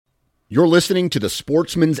You're listening to the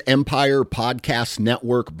Sportsman's Empire Podcast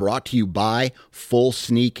Network, brought to you by Full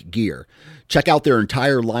Sneak Gear. Check out their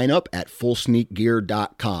entire lineup at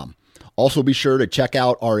fullsneakgear.com. Also be sure to check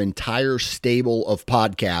out our entire stable of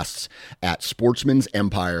podcasts at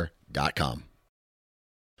sportsmansempire.com.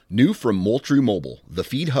 New from Moultrie Mobile, the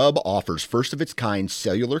Feed Hub offers first-of-its-kind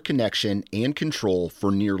cellular connection and control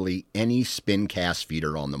for nearly any spin cast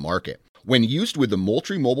feeder on the market. When used with the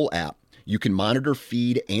Moultrie Mobile app, you can monitor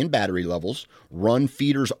feed and battery levels, run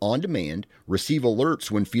feeders on demand, receive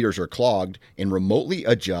alerts when feeders are clogged, and remotely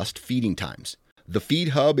adjust feeding times. The Feed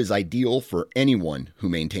Hub is ideal for anyone who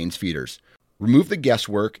maintains feeders. Remove the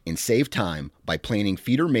guesswork and save time by planning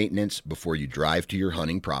feeder maintenance before you drive to your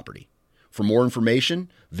hunting property. For more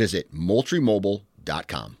information, visit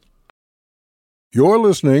MoultrieMobile.com. You're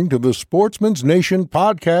listening to the Sportsman's Nation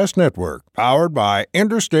Podcast Network, powered by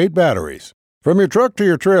Interstate Batteries. From your truck to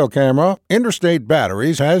your trail camera, Interstate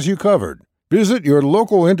Batteries has you covered. Visit your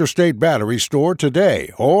local Interstate Battery store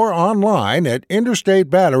today or online at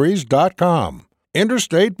interstatebatteries.com.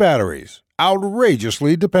 Interstate Batteries,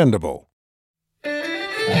 outrageously dependable.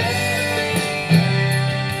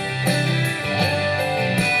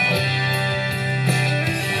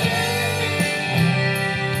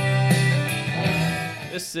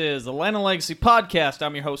 This is the Land and Legacy Podcast.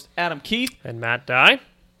 I'm your host, Adam Keith. And Matt Dye.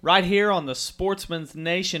 Right here on the Sportsman's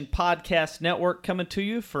Nation Podcast Network, coming to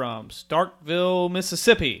you from Starkville,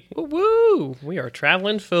 Mississippi. Woo-woo! We are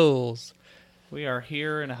traveling fools. We are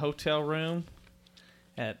here in a hotel room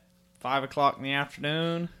at 5 o'clock in the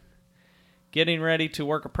afternoon, getting ready to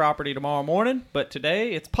work a property tomorrow morning. But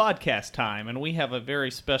today, it's podcast time, and we have a very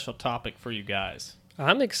special topic for you guys.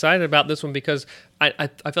 I'm excited about this one because I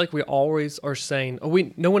feel like we always are saying,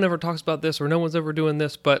 no one ever talks about this or no one's ever doing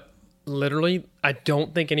this, but literally, I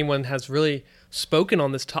don't think anyone has really spoken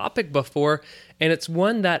on this topic before, and it's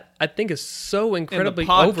one that I think is so incredibly in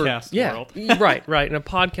the podcast world. Yeah, right. In a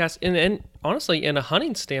podcast, and honestly, in a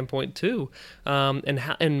hunting standpoint too,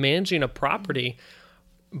 and managing a property.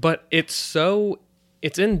 But it's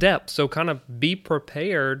in depth, so kind of be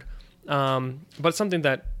prepared. But something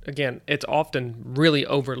that, again, it's often really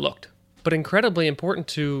overlooked, but incredibly important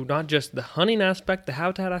to not just the hunting aspect, the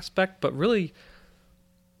habitat aspect, but really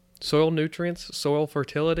soil nutrients, soil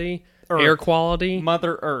fertility, Earth. Air quality.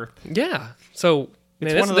 Mother Earth. Yeah. So,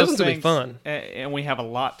 man, this one's going to be fun. And we have a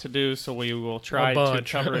lot to do, so we will try to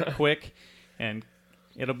cover it quick. And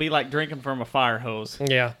it'll be like drinking from a fire hose.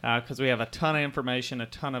 Yeah. Because we have a ton of information, a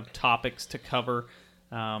ton of topics to cover.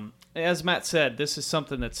 As Matt said, this is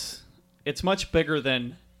something it's much bigger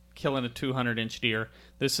than killing a 200-inch deer.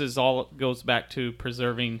 This is all goes back to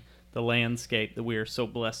preserving the landscape that we are so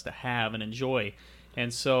blessed to have and enjoy.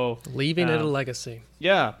 And so leaving it a legacy.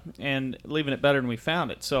 Yeah, and leaving it better than we found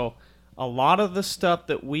it. So a lot of the stuff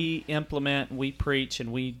that we implement, we preach,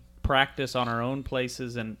 and we practice on our own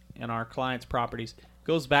places and our clients' properties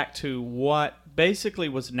goes back to what basically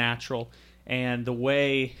was natural and the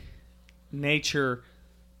way nature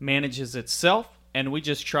manages itself. And we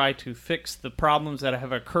just try to fix the problems that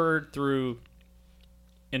have occurred through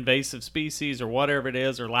invasive species or whatever it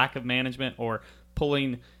is, or lack of management, or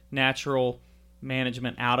pulling natural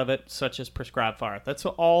management out of it, such as prescribed fire. That's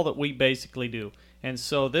all that we basically do. And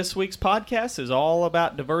so this week's podcast is all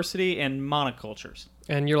about diversity and monocultures.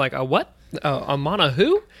 And you're like, a what? A mono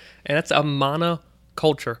who? And that's a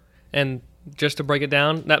monoculture. And just to break it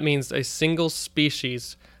down, that means a single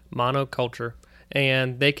species monoculture.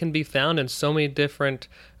 And they can be found in so many different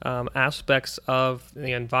aspects of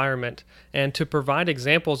the environment. And to provide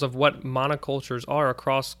examples of what monocultures are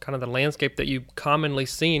across kind of the landscape that you commonly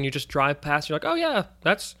see, and you just drive past, you're like, oh yeah,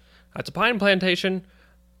 that's a pine plantation.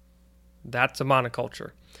 That's a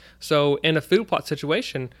monoculture. So in a food plot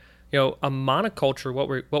situation, a monoculture,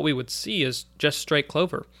 what we would see is just straight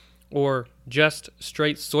clover, or just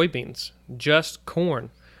straight soybeans, just corn,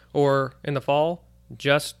 or in the fall,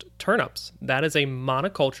 just turnips. That is a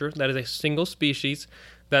monoculture. That is a single species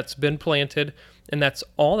that's been planted, and that's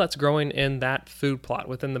all that's growing in that food plot,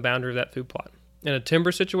 within the boundary of that food plot. In a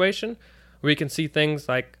timber situation, we can see things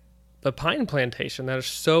like the pine plantation that is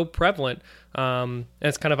so prevalent. And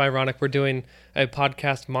it's kind of ironic. We're doing a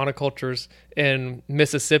podcast, monocultures, in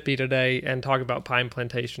Mississippi today, and talk about pine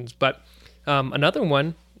plantations. But another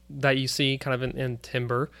one that you see kind of in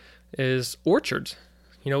timber is orchards.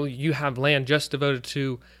 You have land just devoted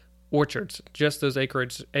to orchards, just those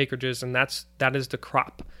acreages, and that is the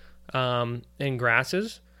crop. And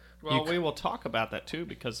grasses. Well, we will talk about that too,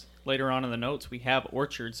 because later on in the notes we have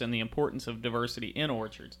orchards and the importance of diversity in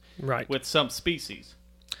orchards, right? With some species.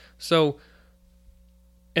 So,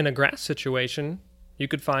 in a grass situation, You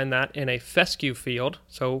could find that in a fescue field.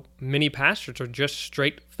 So mini pastures are just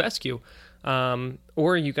straight fescue.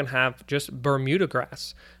 Or you can have just Bermuda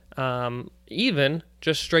grass. Even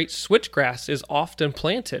just straight switchgrass is often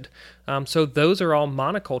planted. So those are all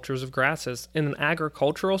monocultures of grasses. In an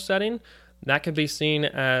agricultural setting, that can be seen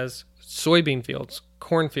as soybean fields,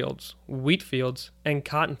 cornfields, wheat fields, and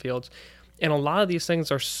cotton fields. And a lot of these things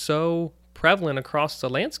are so prevalent across the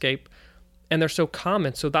landscape, and they're so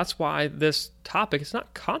common. So that's why this topic is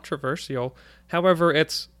not controversial. However,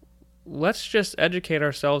 let's just educate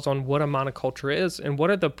ourselves on what a monoculture is and what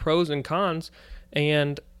are the pros and cons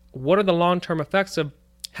and what are the long-term effects of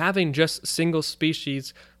having just single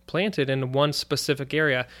species planted in one specific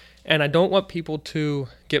area. And I don't want people to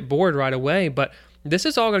get bored right away, but this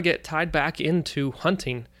is all going to get tied back into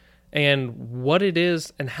hunting and what it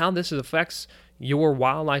is and how this affects your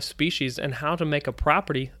wildlife species and how to make a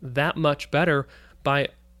property that much better by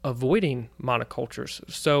avoiding monocultures.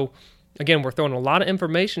 So again, we're throwing a lot of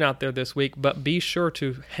information out there this week, but be sure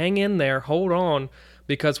to hang in there, hold on,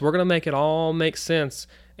 because we're going to make it all make sense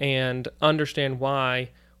and understand why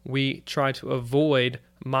we try to avoid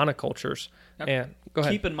monocultures. Now, and go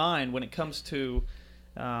ahead. Keep in mind when it comes to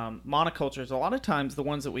monocultures, a lot of times the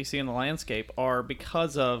ones that we see in the landscape are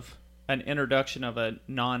because of an introduction of a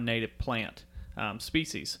non-native plant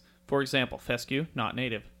species. For example, fescue, not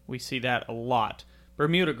native. We see that a lot.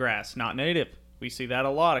 Bermuda grass, not native. We see that a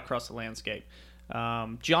lot across the landscape.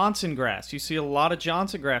 Johnson grass, you see a lot of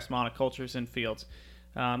Johnson grass monocultures in fields.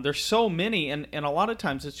 There's so many, and a lot of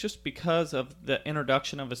times it's just because of the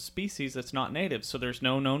introduction of a species that's not native. So there's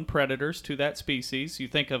no known predators to that species. You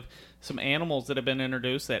think of some animals that have been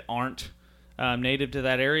introduced that aren't native to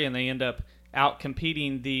that area, and they end up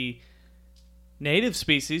out-competing the native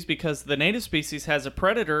species because the native species has a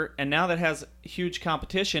predator, and now that has huge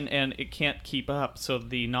competition, and it can't keep up, so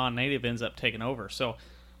the non-native ends up taking over. So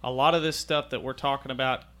a lot of this stuff that we're talking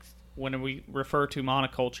about when we refer to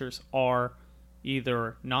monocultures are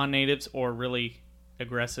either non-natives or really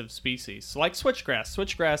aggressive species. So like switchgrass.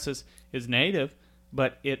 Switchgrass is native,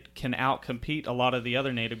 but it can outcompete a lot of the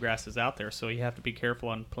other native grasses out there. So you have to be careful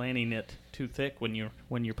on planting it too thick when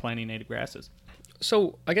you're planting native grasses.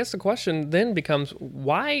 So I guess the question then becomes,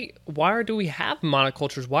 why do we have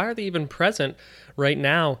monocultures? Why are they even present right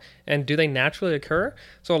now? And do they naturally occur?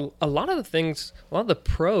 So a lot of the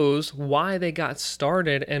pros, why they got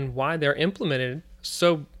started and why they're implemented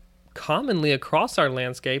so commonly across our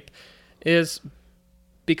landscape is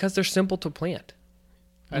because they're simple to plant.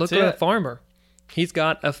 Look at a farmer. He's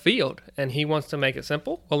got a field and he wants to make it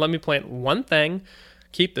simple. Well, let me plant one thing,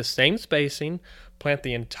 keep the same spacing, plant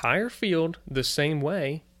the entire field the same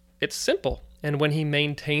way. It's simple. And when he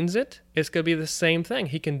maintains it, it's going to be the same thing.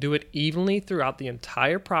 He can do it evenly throughout the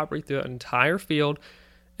entire property, throughout the entire field,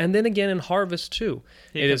 and then again in harvest too.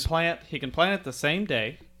 He can plant it the same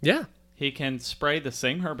day. Yeah. He can spray the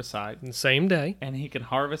same herbicide the same day. And he can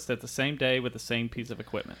harvest it the same day with the same piece of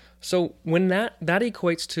equipment. So when that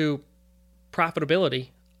equates to profitability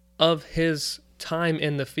of his time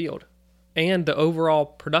in the field and the overall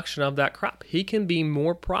production of that crop, he can be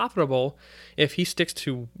more profitable if he sticks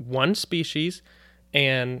to one species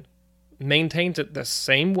and maintains it the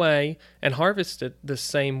same way and harvests it the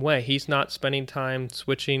same way. He's not spending time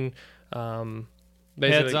switching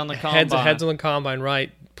heads on the combine. Heads on the combine,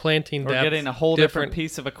 right? Planting depth. Or getting a whole different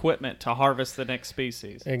piece of equipment to harvest the next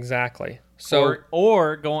species. Exactly. So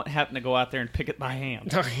or happen to go out there and pick it by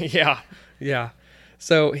hand. Yeah.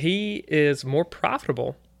 So he is more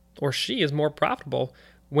profitable, or she is more profitable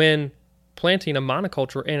when planting a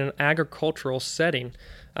monoculture in an agricultural setting.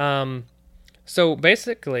 So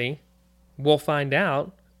basically, we'll find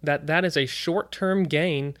out that is a short-term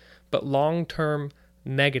gain, but long-term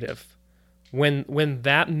negative when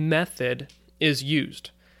that method is used.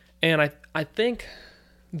 And I think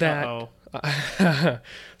that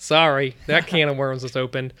sorry, that can of worms was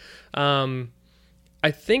opened. I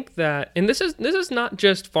think that, and this is not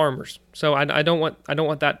just farmers, so I don't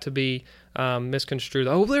want that to be misconstrued.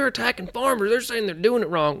 Oh, they're attacking farmers. They're saying they're doing it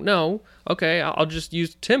wrong. No, okay, I'll just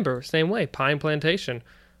use timber. Same way, pine plantation.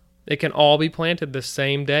 It can all be planted the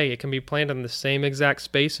same day. It can be planted in the same exact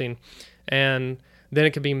spacing, and then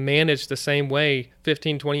it can be managed the same way.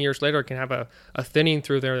 15, 20 years later, it can have a thinning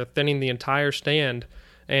through there, thinning the entire stand,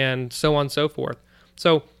 and so on and so forth.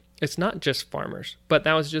 So it's not just farmers, but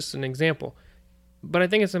that was just an example. But I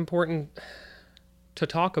think it's important to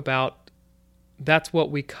talk about that's what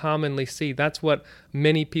we commonly see. That's what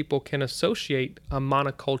many people can associate a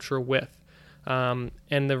monoculture with. And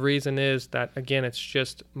the reason is that, again, it's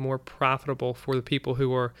just more profitable for the people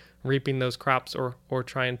who are reaping those crops or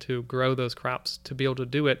trying to grow those crops to be able to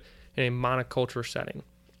do it in a monoculture setting.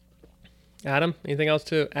 Adam, anything else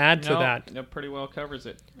to add to that? That pretty well covers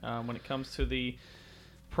it. When it comes to the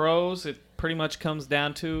pros, it pretty much comes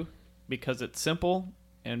down to, because it's simple,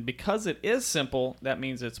 and because it is simple, that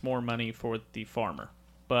means it's more money for the farmer.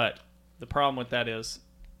 But the problem with that is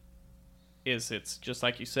it's just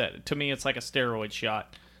like you said. To me, it's like a steroid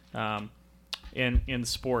shot. In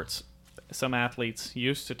sports, some athletes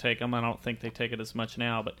used to take them. I don't think they take it as much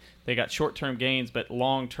now, but they got short-term gains, but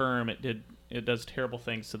long-term it does terrible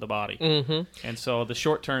things to the body. Mm-hmm. And so the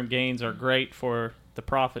short-term gains are great for the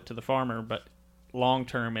profit to the farmer, but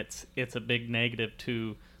long-term it's a big negative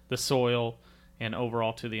to the soil and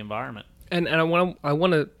overall to the environment. And I want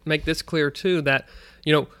to make this clear too, that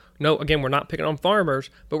no, again, we're not picking on farmers,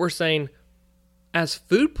 but we're saying as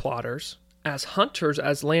food plotters, as hunters,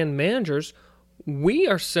 as land managers, we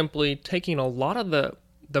are simply taking a lot of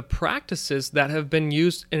the practices that have been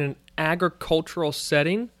used in an agricultural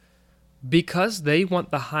setting because they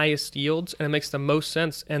want the highest yields and it makes the most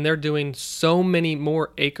sense, and they're doing so many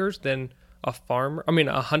more acres than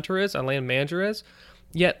a hunter is, a land manager is.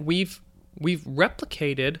 Yet we've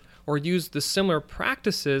replicated or used the similar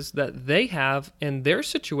practices that they have in their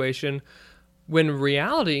situation, when in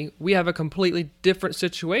reality we have a completely different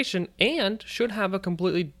situation and should have a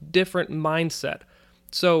completely different mindset.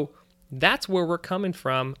 So that's where we're coming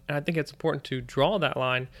from, and I think it's important to draw that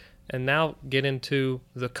line and now get into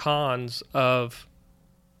the cons of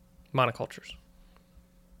monocultures.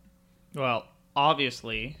 Well,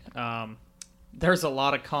 obviously, there's a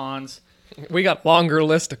lot of cons. We got longer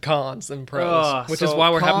list of cons than pros, which is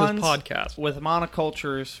why we're having this podcast. With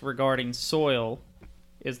monocultures regarding soil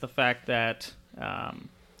is the fact that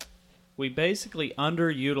we basically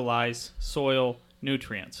underutilize soil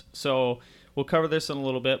nutrients. So we'll cover this in a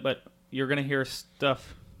little bit, but you're going to hear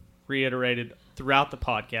stuff reiterated throughout the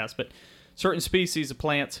podcast. But certain species of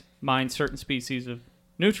plants mine certain species of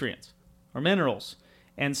nutrients or minerals.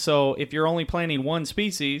 And so if you're only planting one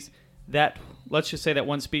species, let's just say that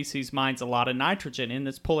one species mines a lot of nitrogen, and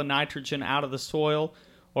it's pulling nitrogen out of the soil,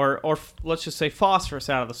 or let's just say phosphorus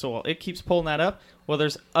out of the soil. It keeps pulling that up. Well,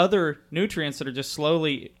 there's other nutrients that are just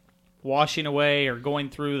slowly washing away or going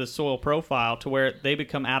through the soil profile to where they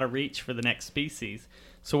become out of reach for the next species.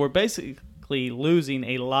 So we're basically losing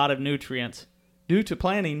a lot of nutrients due to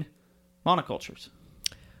planting monocultures.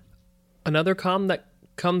 Another con that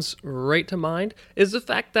comes right to mind is the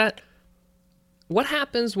fact that what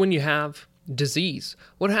happens when you have disease?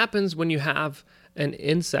 What happens when you have an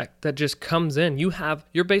insect that just comes in?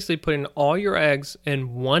 You're basically putting all your eggs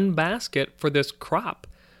in one basket for this crop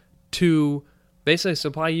to basically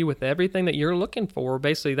supply you with everything that you're looking for.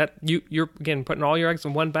 Basically, that you're again putting all your eggs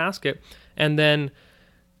in one basket, and then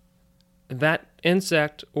that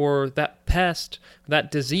insect or that pest,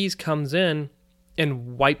 that disease comes in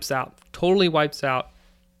and totally wipes out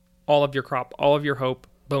all of your crop, all of your hope.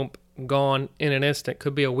 Boom, gone in an instant.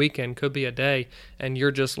 Could be a weekend, could be a day, and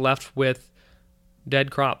you're just left with dead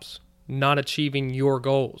crops, not achieving your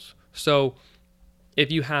goals. So if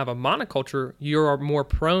you have a monoculture, you're more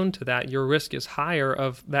prone to that. Your risk is higher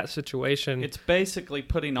of that situation. It's basically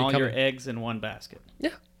putting all your eggs in one basket.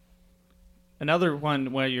 Yeah. Another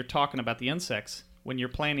one where you're talking about the insects, when you're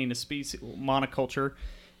planting a species monoculture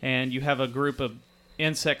and you have a group of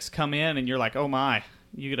insects come in and you're like, oh my,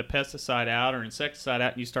 you get a pesticide out or insecticide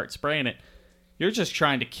out and you start spraying it, you're just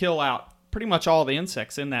trying to kill out pretty much all the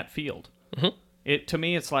insects in that field. Mm-hmm. To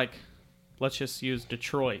me, it's like, let's just use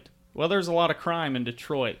Detroit. Well, there's a lot of crime in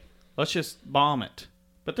Detroit. Let's just bomb it.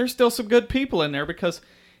 But there's still some good people in there because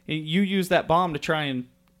you use that bomb to try and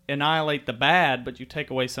annihilate the bad, but you take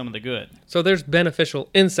away some of the good. So there's beneficial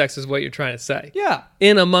insects is what you're trying to say. Yeah.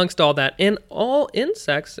 In amongst all that. And all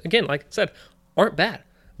insects, again, like I said, aren't bad.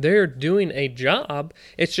 They're doing a job.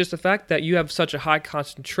 It's just the fact that you have such a high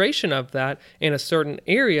concentration of that in a certain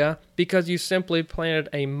area because you simply planted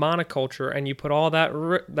a monoculture and you put all that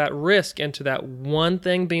risk into that one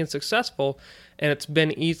thing being successful, and it's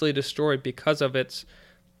been easily destroyed because of it's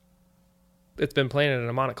been planted in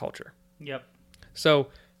a monoculture. Yep. So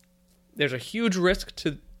there's a huge risk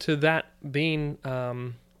to that being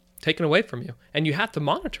taken away from you, and you have to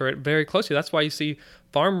monitor it very closely. That's why you see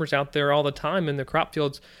farmers out there all the time in the crop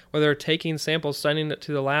fields where they're taking samples, sending it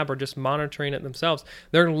to the lab, or just monitoring it themselves.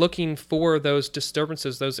 They're looking for those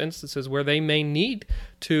disturbances, those instances where they may need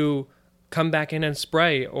to come back in and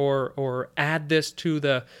spray or add this to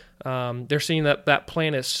the they're seeing that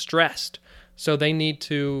plant is stressed, so they need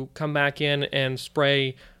to come back in and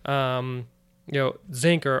spray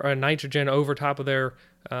zinc or nitrogen over top of their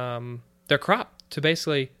crop to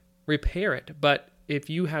basically repair it. But if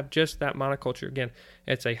you have just that monoculture, again,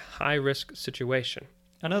 it's a high-risk situation.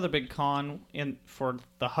 Another big con for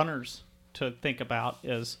the hunters to think about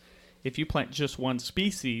is if you plant just one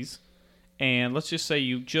species, and let's just say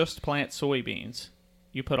you just plant soybeans,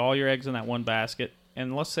 you put all your eggs in that one basket,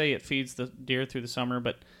 and let's say it feeds the deer through the summer,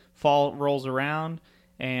 but fall rolls around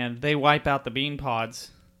and they wipe out the bean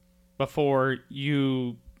pods before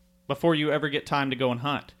you ever get time to go and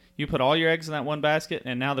hunt. You put all your eggs in that one basket,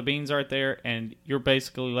 and now the beans aren't there, and you're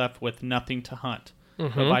basically left with nothing to hunt.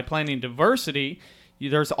 But by planting diversity,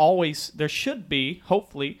 there should be,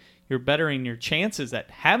 hopefully, you're bettering your chances at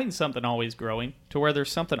having something always growing to where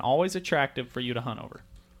there's something always attractive for you to hunt over.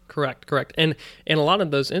 Correct. And in a lot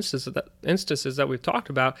of those instances that we've talked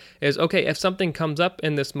about is, okay, if something comes up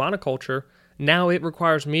in this monoculture, now it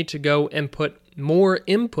requires me to go and put more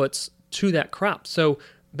inputs to that crop. So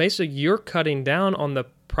basically you're cutting down on the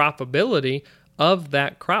profitability of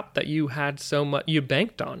that crop that you had so much, you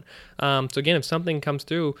banked on. So again, if something comes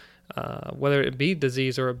through, whether it be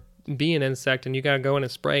disease or be an insect, and you got to go in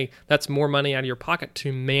and spray, that's more money out of your pocket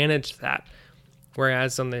to manage that.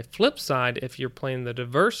 Whereas on the flip side, if you're playing the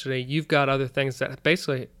diversity, you've got other things that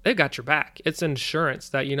basically, they've got your back. It's insurance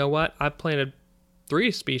that, you know what, I planted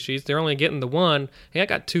 3 species, they're only getting the 1, and I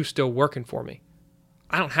got 2 still working for me.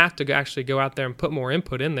 I don't have to actually go out there and put more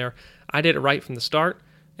input in there. I did it right from the start,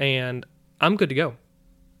 and I'm good to go.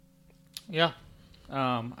 Yeah.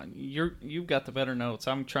 You've got the better notes.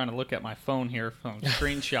 I'm trying to look at my phone here from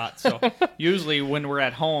screenshot. So usually when we're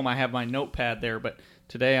at home, I have my notepad there, but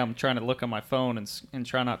today I'm trying to look on my phone and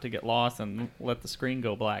try not to get lost and let the screen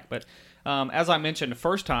go black. But as I mentioned the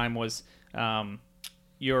first time was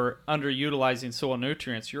you're underutilizing soil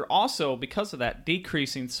nutrients. You're also, because of that,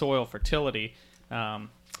 decreasing soil fertility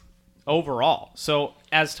overall. So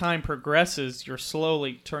as time progresses, you're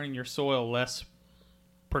slowly turning your soil less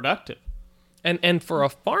productive. And for a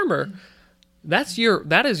farmer, that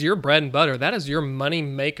is your bread and butter. That is your money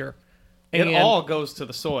maker. It all goes to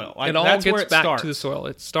the soil. It all gets back to the soil.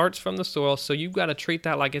 It starts from the soil, so you've got to treat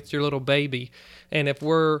that like it's your little baby. And if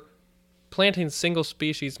we're planting single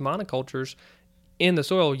species monocultures in the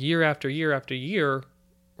soil year after year after year,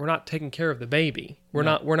 we're not taking care of the baby. We're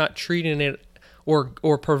not treating it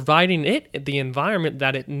or providing it the environment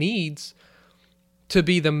that it needs to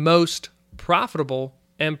be the most profitable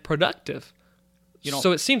and productive.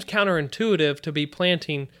 So it seems counterintuitive to be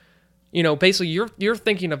planting, basically you're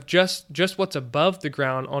thinking of just what's above the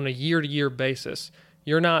ground on a year-to-year basis.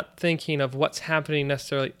 You're not thinking of what's happening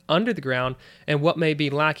necessarily under the ground and what may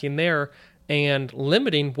be lacking there and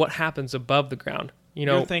limiting what happens above the ground.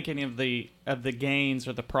 You're thinking of the gains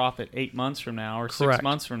or the profit 8 months from now or 6 Correct.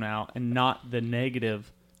 months from now and not the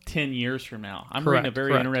negative 10 years from now. I'm reading a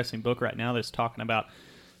very interesting book right now that's talking about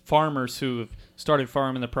farmers who have started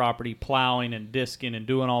farming the property, plowing and disking and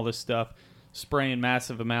doing all this stuff, spraying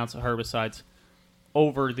massive amounts of herbicides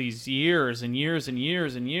over these years and years and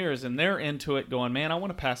years and years, and they're into it going, man, I want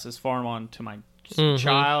to pass this farm on to my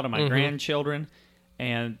child and my grandchildren.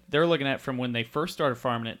 And they're looking at it from when they first started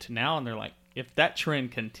farming it to now, and they're like, if that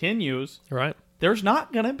trend continues, right, there's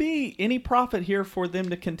not going to be any profit here for them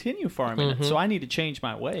to continue farming it. So I need to change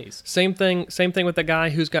my ways. Same thing with the guy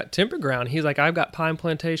who's got timber ground. He's like, I've got pine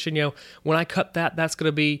plantation. When I cut that's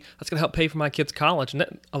going to help pay for my kids' college.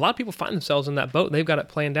 And a lot of people find themselves in that boat. They've got it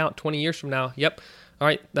planned out 20 years from now. Yep. All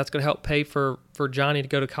right. That's going to help pay for Johnny to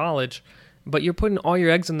go to college. But you're putting all your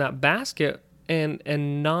eggs in that basket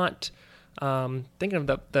and not thinking of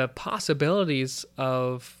the possibilities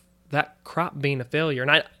of that crop being a failure. And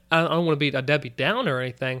I don't want to be a Debbie Downer or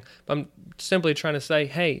anything, but I'm simply trying to say,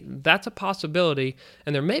 hey, that's a possibility,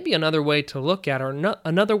 and there may be another way to look at it or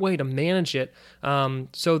another way to manage it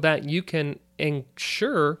so that you can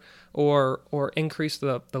ensure or increase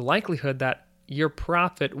the likelihood that your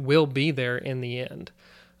profit will be there in the end.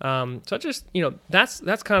 So just,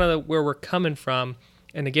 that's kind of where we're coming from.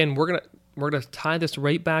 And again, we're gonna tie this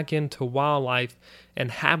right back into wildlife and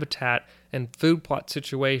habitat and food plot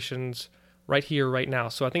situations right here, right now.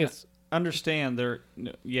 So I think it's... Understand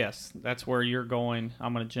yes, that's where you're going.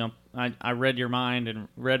 I'm going to jump. I read your mind and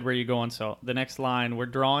read where you're going. So the next line, we're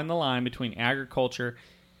drawing the line between agriculture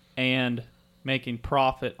and making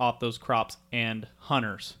profit off those crops and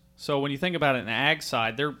hunters. So when you think about it in the ag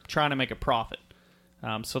side, they're trying to make a profit.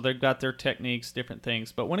 So they've got their techniques, different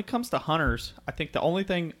things. But when it comes to hunters, I think the only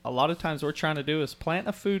thing a lot of times we're trying to do is plant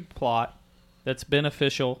a food plot that's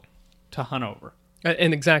beneficial to hunt over.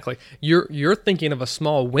 And exactly, you're thinking of a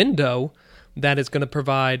small window that is going to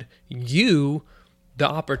provide you the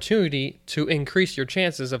opportunity to increase your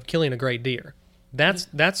chances of killing a great deer.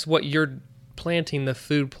 That's what you're planting the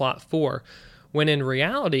food plot for. When in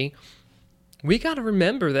reality, we got to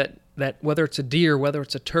remember that that whether it's a deer, whether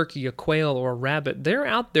it's a turkey, a quail, or a rabbit, they're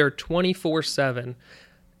out there 24/7,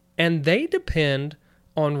 and they depend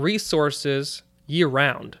on resources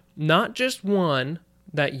year-round, not just one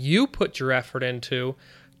that you put your effort into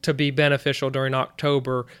to be beneficial during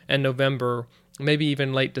October and November, maybe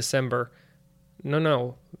even late December.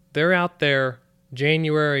 No, they're out there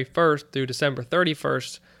January 1st through December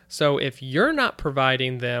 31st. So if you're not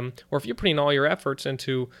providing them, or if you're putting all your efforts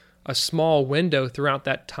into a small window throughout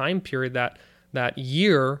that time period, that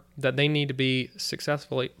year that they need to be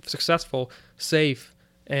successful, safe,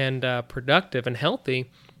 and productive and healthy,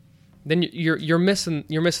 then you're missing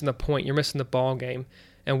the point. You're missing the ball game.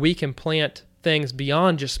 And we can plant things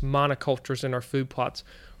beyond just monocultures in our food plots,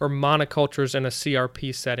 or monocultures in a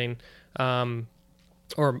CRP setting,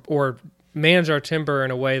 or manage our timber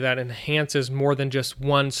in a way that enhances more than just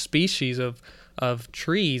one species of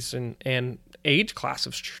trees and age class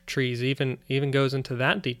of trees, even goes into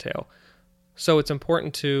that detail. So it's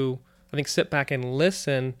important to, I think, sit back and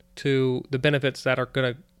listen to the benefits that we're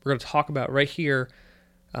gonna talk about right here,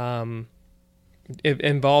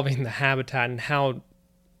 involving the habitat and how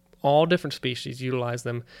all different species utilize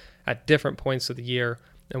them at different points of the year,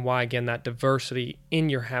 and why, again, that diversity in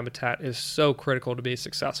your habitat is so critical to be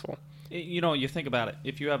successful. You think about it.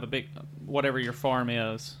 If you have a big, whatever your farm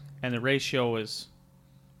is, and the ratio is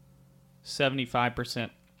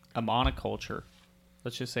 75% a monoculture,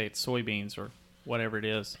 let's just say it's soybeans or whatever it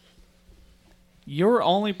is, you're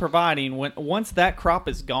only providing once that crop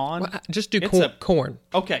is gone. Well, just do corn.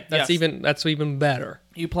 Okay, that's even better.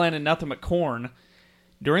 You planted nothing but corn.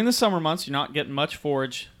 During the summer months, you're not getting much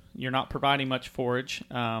forage. You're not providing much forage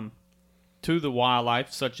to the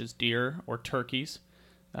wildlife, such as deer or turkeys,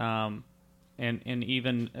 and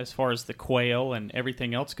even as far as the quail and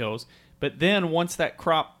everything else goes. But then once that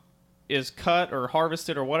crop is cut or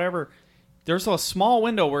harvested or whatever, there's a small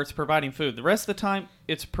window where it's providing food. The rest of the time,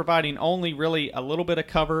 it's providing only really a little bit of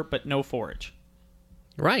cover, but no forage.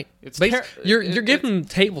 Right. You're giving them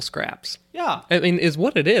table scraps. Yeah. I mean, is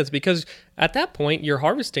what it is, because at that point you're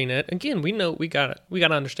harvesting it. Again, we know we got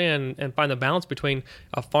to understand and find the balance between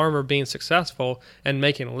a farmer being successful and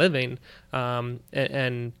making a living,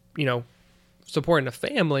 and supporting a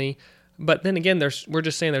family. But then again, we're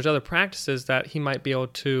just saying there's other practices that he might be able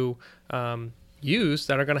to use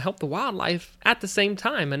that are going to help the wildlife at the same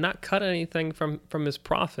time and not cut anything from his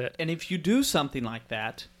profit. And if you do something like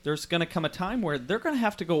that, there's going to come a time where they're going to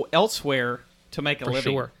have to go elsewhere to make a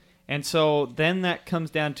living. Sure. And so then that comes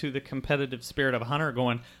down to the competitive spirit of a hunter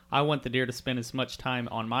going, I want the deer to spend as much time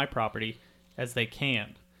on my property as they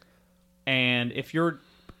can. And if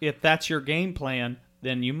that's your game plan,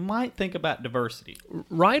 then you might think about diversity.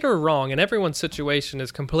 Right or wrong, and everyone's situation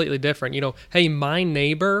is completely different. Hey, my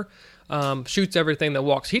neighbor shoots everything that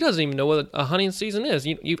walks. He doesn't even know what a hunting season is.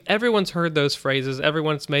 Everyone's heard those phrases.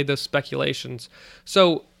 Everyone's made those speculations.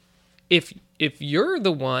 So if you're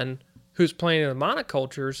the one who's planting the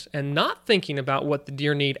monocultures and not thinking about what the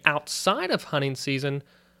deer need outside of hunting season,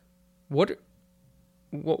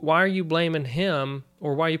 why are you blaming him,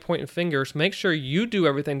 or why are you pointing fingers? Make sure you do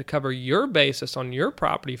everything to cover your basis on your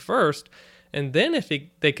property first, and then if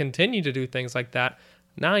they continue to do things like that,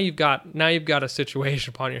 now you've got a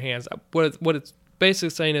situation upon your hands. What it's basically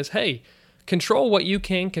saying is, hey, control what you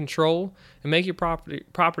can control and make your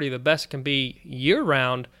property the best it can be year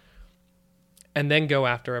round, and then go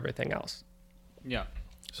after everything else. Yeah.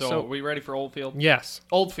 So are we ready for Oldfield? Yes.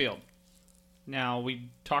 Oldfield. Now, we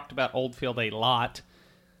talked about Oldfield a lot.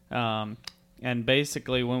 And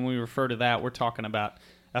basically, when we refer to that, we're talking about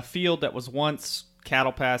a field that was once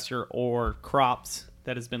cattle pasture or crops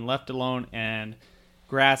that has been left alone, and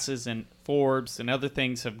grasses and forbs and other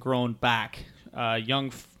things have grown back.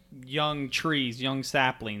 Young trees, young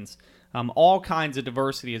saplings, all kinds of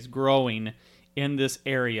diversity is growing in this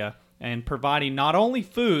area and providing not only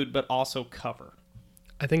food but also cover.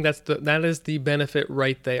 I think that is the benefit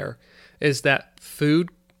right there, is that food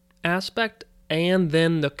aspect and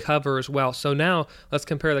then the cover as well. So now let's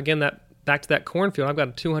compare again back to that cornfield. I've got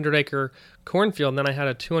a 200-acre cornfield, and then I had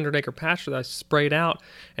a 200-acre pasture that I sprayed out,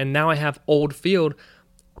 and now I have old field.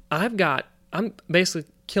 I'm basically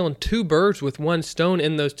killing two birds with one stone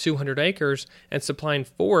in those 200 acres and supplying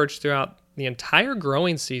forage throughout the entire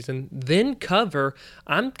growing season, then cover.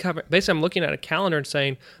 Basically, I'm looking at a calendar and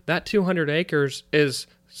saying that 200 acres is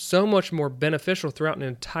so much more beneficial throughout an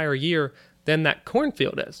entire year than that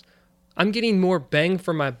cornfield is. I'm getting more bang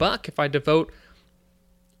for my buck if I devote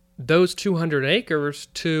those 200 acres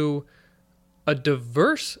to a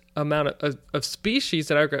diverse amount of species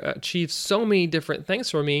that are going to achieve so many different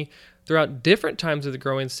things for me throughout different times of the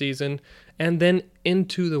growing season, and then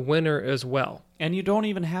into the winter as well. And you don't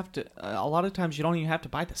even have to. A lot of times, you don't even have to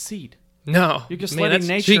buy the seed. No, You're just man, letting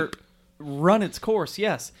that's nature cheap. run its course.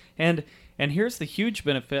 Yes, and here's the huge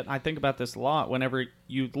benefit. I think about this a lot. Whenever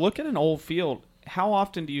you look at an old field, how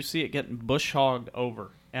often do you see it getting bush hogged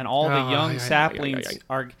over? And all the young saplings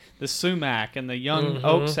are the sumac and the young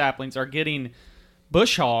oak saplings are getting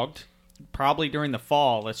bush hogged, probably during the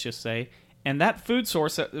fall. Let's just say, and that food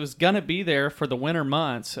source that was going to be there for the winter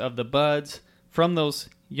months of the buds from those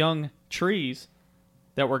young trees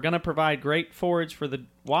that were going to provide great forage for the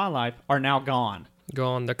wildlife are now gone.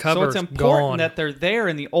 Gone. The So cover's it's important gone. that they're there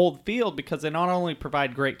in the old field because they not only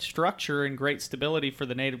provide great structure and great stability for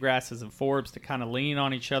the native grasses and forbs to kind of lean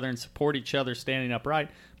on each other and support each other standing upright,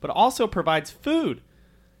 but also provides food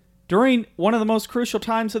during one of the most crucial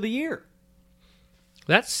times of the year.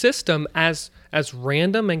 That system, as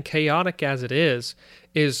random and chaotic as it is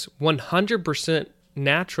 100%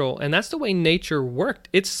 natural, and that's the way nature worked.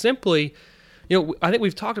 It's simply, I think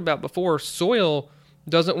we've talked about before, soil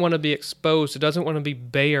doesn't want to be exposed. It doesn't want to be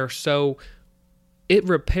bare, so it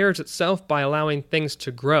repairs itself by allowing things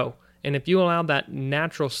to grow. And if you allow that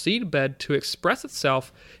natural seed bed to express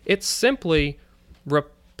itself, it's simply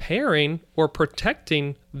repairing or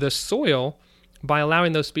protecting the soil by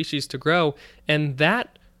allowing those species to grow. And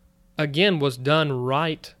that, again, was done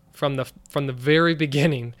right from the very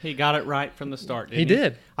beginning. He got it right from the start, didn't He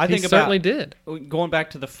did. I think he certainly about did. Going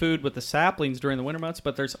back to the food with the saplings during the winter months,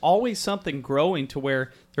 but there's always something growing to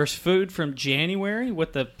where there's food from January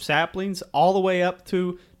with the saplings all the way up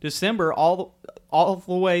to December, all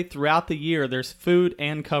the way throughout the year. There's food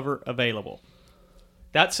and cover available.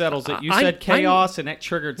 That settles it. You said chaos, and that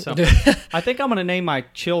triggered something. I think I'm going to name my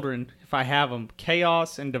children, if I have them,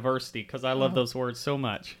 Chaos and Diversity, because I love those words so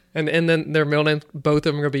much. And then their middle names, both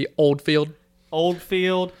of them are going to be Oldfield.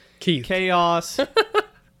 Oldfield, Keith. Chaos.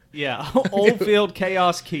 Yeah, Oldfield,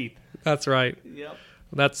 Chaos, Keith. That's right. Yep.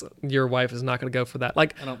 That's your wife is not going to go for that.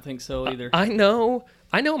 Like, I don't think so either. I know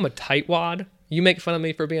I'm a tightwad. You make fun of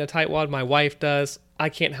me for being a tightwad. My wife does. I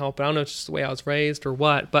can't help it. I don't know if it's just the way I was raised or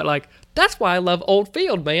what. But, like, that's why I love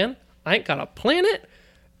Oldfield, man. I ain't got to plant it.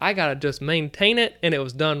 I got to just maintain it, and it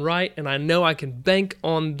was done right. And I know I can bank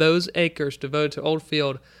on those acres devoted to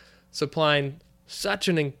Oldfield supplying such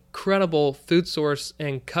an incredible food source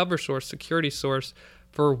and cover source, security source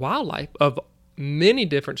for wildlife of many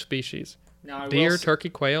different species. Now, Deer, turkey,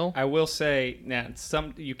 quail. I will say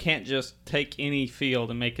that you can't just take any field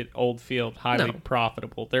and make it old field highly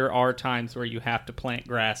profitable. There are times where you have to plant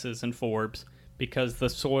grasses and forbs because the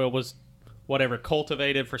soil was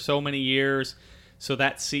cultivated for so many years, so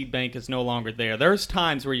that seed bank is no longer there. There's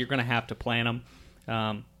times where you're going to have to plant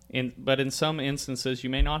them, but in some instances you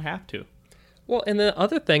may not have to. Well, and the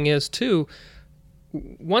other thing is too,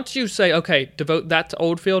 once you say, okay, devote that to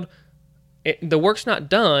Oldfield, the work's not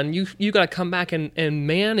done. You got to come back and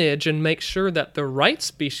manage and make sure that the right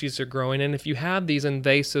species are growing. And if you have these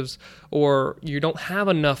invasives or you don't have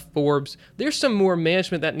enough forbs, there's some more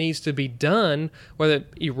management that needs to be done, whether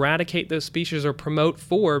eradicate those species or promote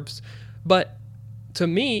forbs. But to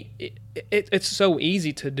me, it's so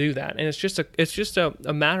easy to do that, and it's just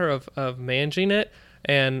a matter of managing it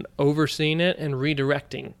and overseeing it and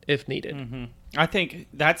redirecting if needed. Mm-hmm. I think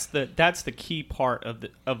that's the key part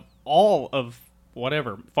of all of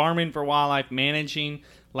whatever farming for wildlife, managing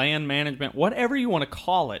land management, whatever you want to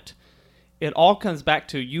call it. It all comes back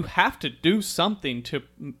to you have to do something to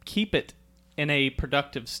keep it in a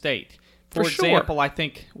productive state. For example, I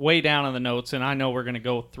think way down in the notes, and I know we're going to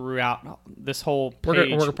go throughout this whole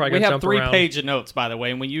page. We're probably we gonna have jump 3 around. pages of notes, by the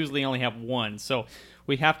way, and we usually only have 1, so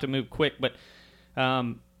we have to move quick. But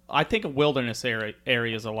I think of wilderness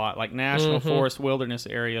areas a lot, like national forest wilderness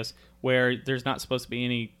areas, where there's not supposed to be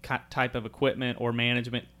any type of equipment or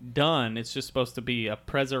management done. It's just supposed to be a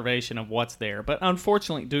preservation of what's there. But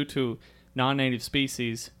unfortunately, due to non-native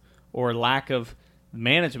species or lack of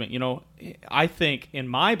management, I think, in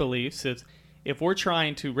my beliefs, is if we're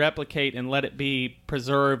trying to replicate and let it be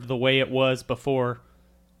preserved the way it was before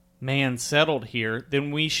man settled here,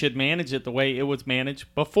 then we should manage it the way it was managed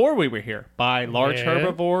before we were here, by large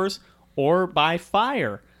herbivores or by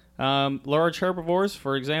fire. Large herbivores,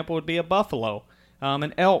 for example, would be a buffalo,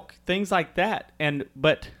 an elk, things like that.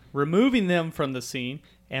 But removing them from the scene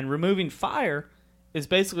and removing fire is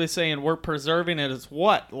basically saying we're preserving it as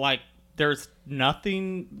what? Like there's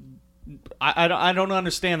nothing. I don't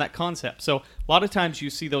understand that concept. So a lot of times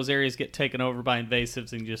you see those areas get taken over by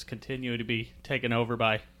invasives and just continue to be taken over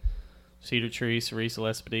by cedar tree, Sericea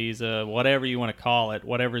lespedeza, whatever you want to call it,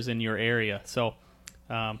 whatever's in your area. So,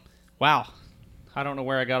 wow. I don't know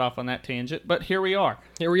where I got off on that tangent, but here we are.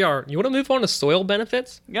 You want to move on to soil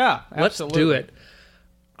benefits? Yeah, absolutely. Let's do it.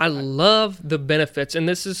 I love the benefits, and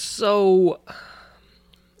this is so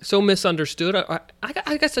misunderstood.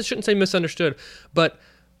 I guess I shouldn't say misunderstood, but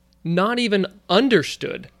not even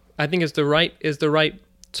understood, I think is the right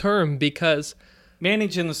term, because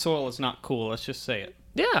managing the soil is not cool. Let's just say it.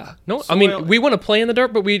 Yeah. No, I mean, we want to play in the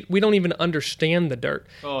dirt, but we don't even understand the dirt.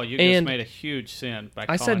 Oh, you just made a huge sin by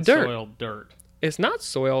calling soil dirt. It's not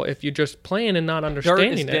soil if you're just playing and not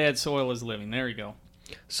understanding it. Dirt is dead, soil is living. There you go.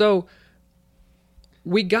 So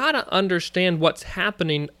we got to understand what's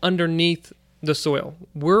happening underneath the soil.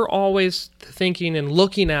 We're always thinking and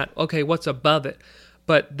looking at, okay, what's above it?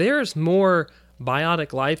 But there's more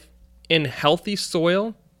biotic life in healthy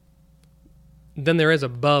soil than there is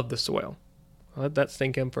above the soil. Let that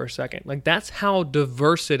sink in for a second. Like, that's how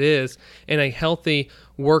diverse it is in a healthy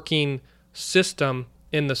working system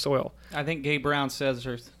in the soil. I think Gabe Brown said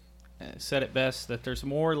it best, that there's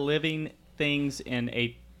more living things in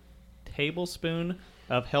a tablespoon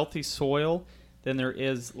of healthy soil than there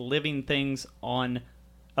is living things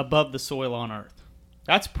above the soil on Earth.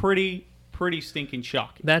 That's pretty stinking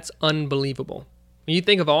shocking. That's unbelievable. When you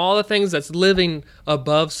think of all the things that's living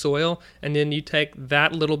above soil, and then you take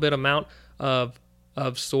that little bit amount of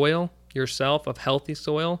soil yourself, of healthy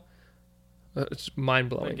soil, it's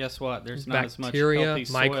mind-blowing. But guess what? There's not as much bacteria, healthy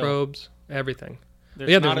soil. Microbes, everything.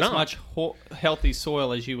 There's not as much healthy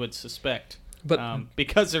soil as you would suspect,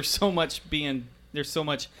 because there's so much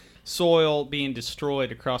soil being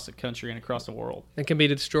destroyed across the country and across the world. It can be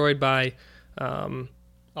destroyed by a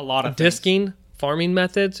lot of disking, farming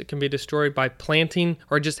methods. It can be destroyed by planting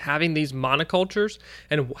or just having these monocultures.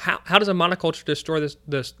 And how does a monoculture destroy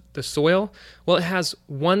the soil? Well, it has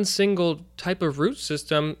one single type of root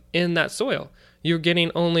system in that soil. You're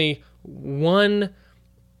getting only one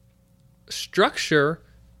structure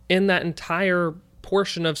in that entire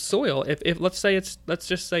portion of soil. If let's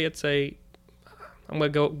just say it's a, I'm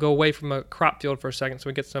going to go away from a crop field for a second so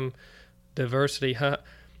we get some diversity,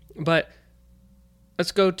 but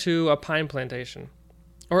let's go to a pine plantation,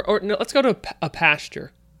 or no, let's go to a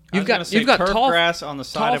pasture. You've got tall grass on the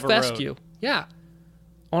side of a fescue. road. Yeah,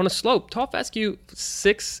 on a slope, tall fescue,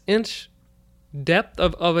 6-inch depth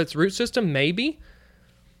of its root system, maybe.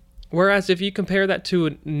 Whereas if you compare that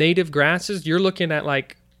to native grasses, you're looking at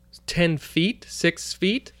like 10 feet, 6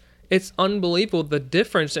 feet. It's unbelievable, the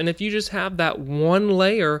difference. And if you just have that one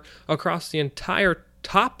layer across the entire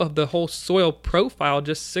top of the whole soil profile,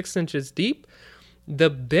 just 6 inches deep, the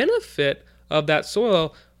benefit of that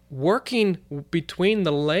soil working between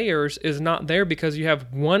the layers is not there, because you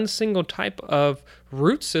have one single type of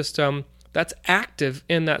root system that's active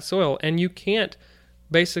in that soil, and you can't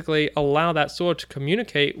basically allow that soil to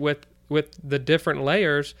communicate with the different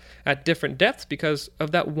layers at different depths because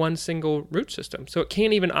of that one single root system. So it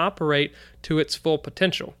can't even operate to its full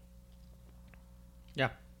potential. Yeah.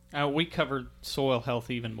 We covered soil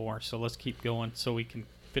health even more, so let's keep going so we can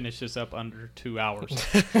finish this up under 2 hours.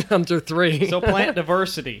 Under 3. So plant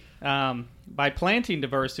diversity. By planting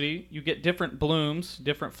diversity, you get different blooms,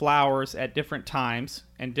 different flowers at different times,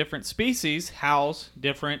 and different species house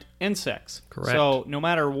different insects. Correct. So no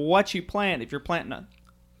matter what you plant, if you're planting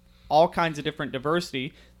all kinds of different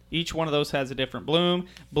diversity, each one of those has a different bloom,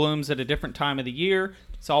 blooms at a different time of the year.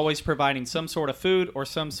 It's always providing some sort of food or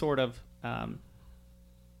some sort of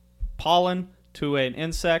pollen to an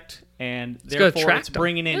insect, and therefore it's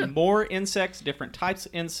bringing in more insects, different types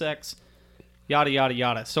of insects, yada, yada,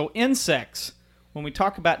 yada. So insects, when we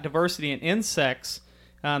talk about diversity in insects,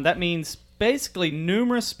 that means basically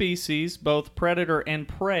numerous species, both predator and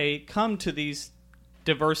prey, come to these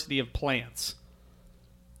diversity of plants,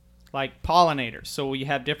 like pollinators. So we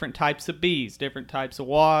have different types of bees, different types of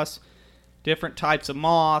wasps, different types of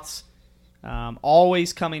moths,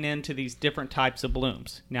 always coming into these different types of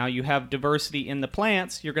blooms. Now you have diversity in the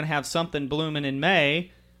plants. You're going to have something blooming in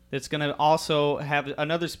May that's going to also have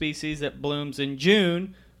another species that blooms in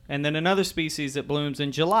June, and then another species that blooms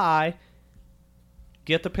in July.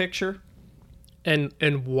 Get the picture?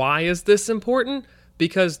 And why is this important?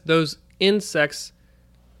 Because those insects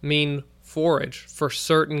mean forage for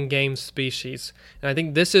certain game species. And I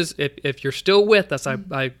think this is, if you're still with us,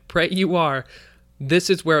 I pray you are, this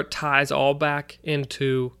is where it ties all back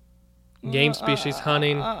into game species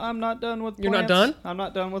hunting. I'm not done with plants. You're not done? I'm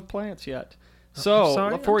not done with plants yet.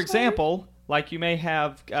 So, for example, like you may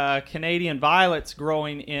have Canadian violets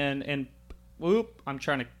growing in I'm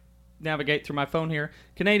trying to navigate through my phone here.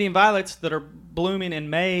 Canadian violets that are blooming in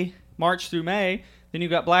March through May. Then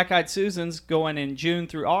you've got black-eyed Susans going in June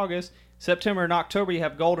through August. September and October, you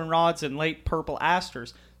have goldenrods and late purple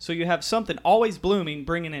asters. So you have something always blooming,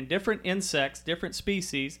 bringing in different insects, different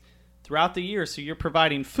species throughout the year. So you're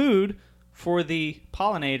providing food for the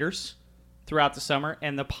pollinators throughout the summer,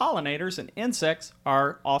 and the pollinators and insects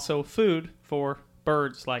are also food for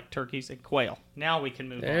birds like turkeys and quail. Now we can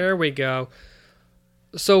move on. There we go.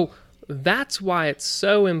 So that's why it's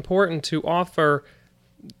so important to offer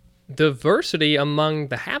diversity among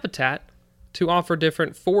the habitat, to offer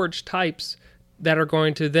different forage types that are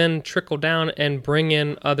going to then trickle down and bring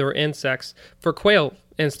in other insects. For quail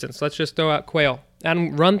instance, let's just throw out quail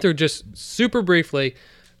and run through just super briefly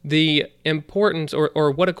the importance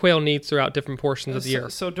or what a quail needs throughout different portions of the year.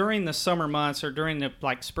 So during the summer months, or during the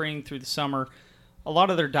spring through the summer, a lot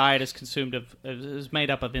of their diet is made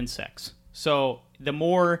up of insects. So the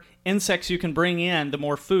more insects you can bring in, the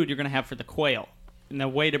more food you're going to have for the quail. And the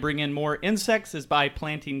way to bring in more insects is by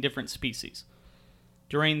planting different species.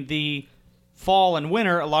 During the fall and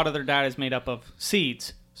winter, a lot of their diet is made up of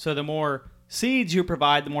seeds. So the more seeds you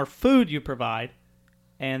provide, the more food you provide,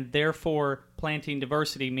 and therefore planting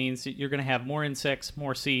diversity means that you're going to have more insects,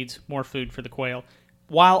 more seeds, more food for the quail,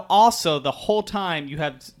 while also the whole time you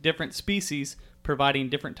have different species providing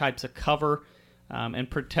different types of cover and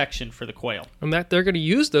protection for the quail. And that they're going to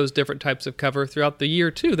use those different types of cover throughout the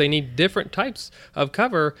year too. They need different types of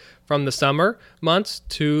cover from the summer months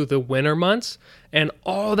to the winter months, and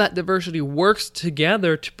all that diversity works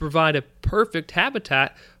together to provide a perfect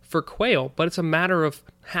habitat for quail. But it's a matter of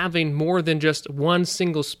having more than just one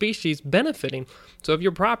single species benefiting. So if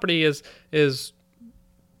your property is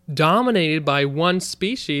dominated by one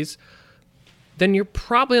species, then you're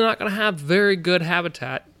probably not going to have very good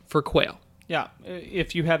habitat for quail. Yeah,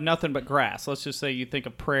 if you have nothing but grass, let's just say you think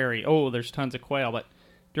of prairie, oh, there's tons of quail, but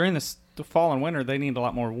during the fall and winter, they need a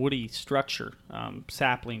lot more woody structure,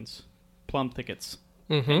 saplings, plum thickets,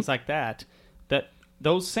 things like that,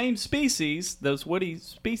 those same species, those woody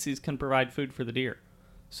species, can provide food for the deer.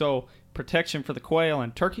 So protection for the quail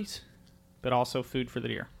and turkeys, but also food for the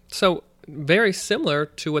deer. So very similar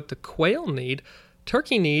to what the quail need,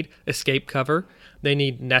 turkey need escape cover, they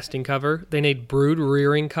need nesting cover, they need brood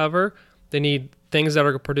rearing cover, they need things that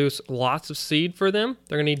are going to produce lots of seed for them.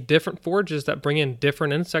 They're going to need different forages that bring in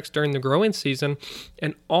different insects during the growing season.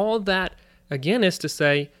 And all that, again, is to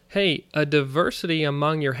say, hey, a diversity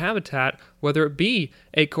among your habitat, whether it be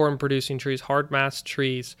acorn-producing trees, hard-mass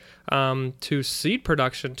trees, to seed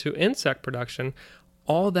production, to insect production,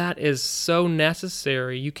 all that is so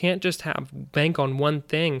necessary. You can't just bank on one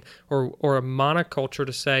thing or a monoculture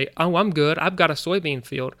to say, oh, I'm good, I've got a soybean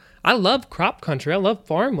field. I love crop country. I love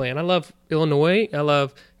farmland. I love Illinois. I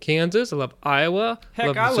love Kansas. I love Iowa.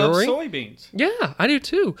 Heck, I love Missouri. I love soybeans. Yeah, I do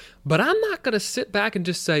too. But I'm not going to sit back and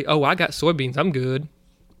just say, oh, I got soybeans, I'm good.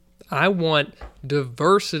 I want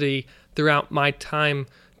diversity throughout my time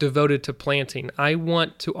devoted to planting. I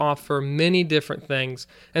want to offer many different things.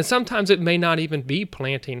 And sometimes it may not even be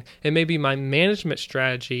planting. It may be my management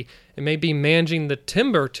strategy. It may be managing the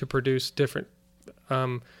timber to produce different.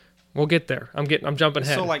 We'll get there. I'm jumping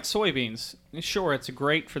ahead. So like soybeans, sure, it's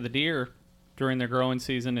great for the deer during their growing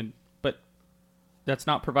season, but that's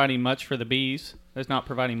not providing much for the bees. That's not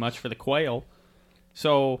providing much for the quail.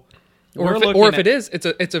 So if it is,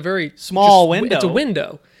 it's a very small window. It's a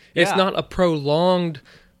window. Yeah. It's not a prolonged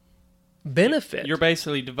benefit. You're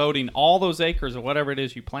basically devoting all those acres or whatever it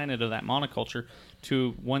is you planted of that monoculture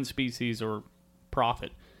to one species or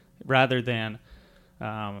profit, rather than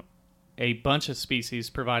a bunch of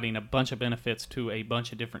species providing a bunch of benefits to a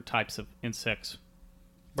bunch of different types of insects,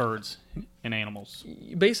 birds, and animals.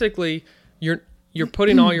 Basically, you're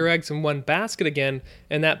putting all your eggs in one basket again,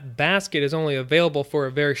 and that basket is only available for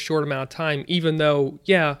a very short amount of time, even though,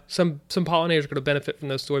 yeah, some pollinators are going to benefit from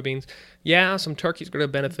those soybeans. Yeah, some turkeys are going to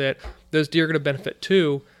benefit. Those deer are going to benefit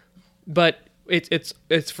too. But it's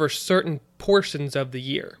for certain portions of the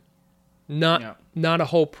year. Not a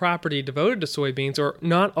whole property devoted to soybeans, or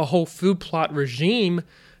not a whole food plot regime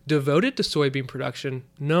devoted to soybean production.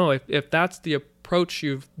 No, if that's the approach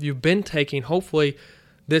you've been taking, hopefully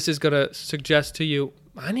this is going to suggest to you,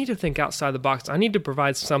 I need to think outside the box. I need to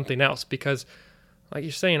provide something else, because like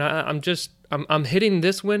you're saying, I'm hitting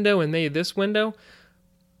this window and maybe this window,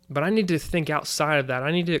 but I need to think outside of that.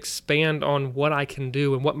 I need to expand on what I can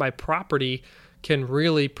do and what my property can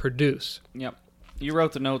really produce. Yep. You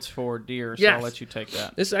wrote the notes for deer, so yes. I'll let you take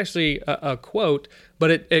that. This is actually a quote,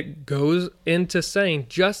 but it goes into saying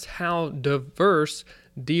just how diverse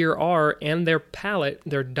deer are, and their palate,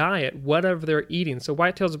 their diet, whatever they're eating. So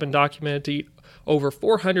whitetails have been documented to eat over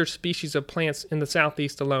 400 species of plants in the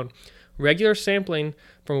southeast alone. Regular sampling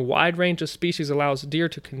from a wide range of species allows deer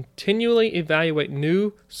to continually evaluate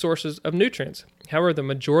new sources of nutrients. However, the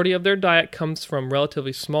majority of their diet comes from a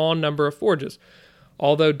relatively small number of forages.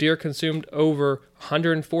 Although deer consumed over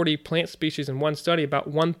 140 plant species in one study,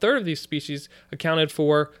 about 1/3 of these species accounted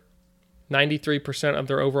for 93% of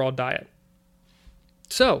their overall diet.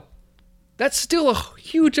 So that's still a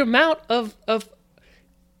huge amount of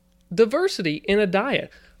diversity in a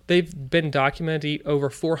diet. They've been documenting over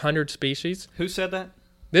 400 species. Who said that?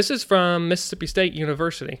 This is from Mississippi State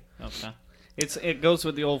University. Okay. It goes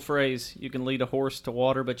with the old phrase, you can lead a horse to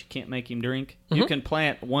water, but you can't make him drink. You can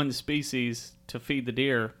plant one species to feed the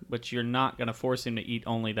deer, but you're not going to force him to eat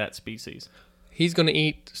only that species. He's going to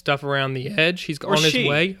eat stuff around the edge. He's Or on his she.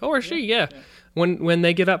 way. Or she, yeah. When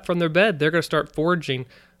they get up from their bed, they're going to start foraging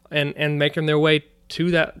and making their way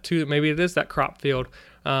to maybe it is that crop field.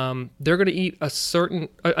 They're going to eat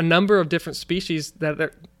a number of different species that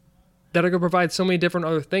are going to provide so many different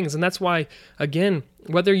other things. And that's why, again,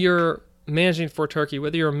 whether you're managing for turkey,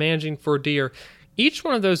 whether you're managing for deer, each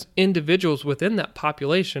one of those individuals within that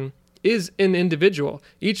population is an individual.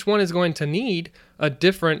 Each one is going to need a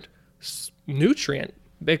different nutrient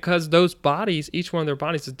because those bodies, each one of their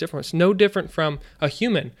bodies is different. It's no different from a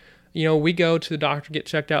human. You know, we go to the doctor, get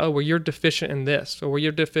checked out, well, you're deficient in this, or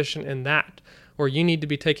you're deficient in that, or you need to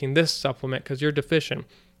be taking this supplement because you're deficient.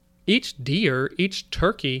 Each deer, each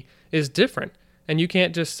turkey is different. And you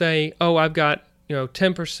can't just say, oh, I've got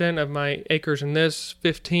 10% of my acres in this,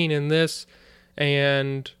 15 in this,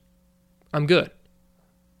 and I'm good.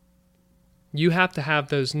 You have to have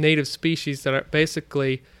those native species that are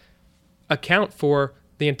basically account for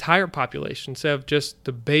the entire population instead of just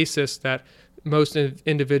the basis that most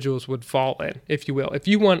individuals would fall in, if you will. If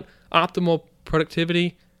you want optimal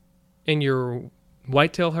productivity in your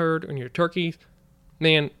whitetail herd and your turkey,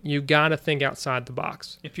 man, you got to think outside the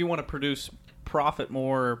box. If you want to produce profit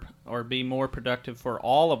more or be more productive for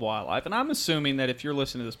all of wildlife, and I'm assuming that if you're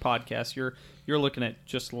listening to this podcast, you're looking at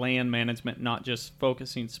just land management, not just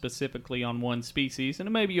focusing specifically on one species, and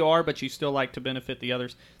maybe you are, but you still like to benefit the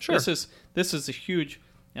others. Sure. This is a huge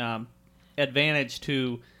advantage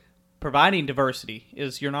to providing diversity.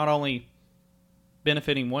 Is you're not only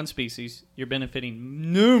benefiting one species, you're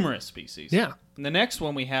benefiting numerous species. Yeah. And the next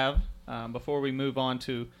one we have, before we move on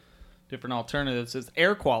to different alternatives, is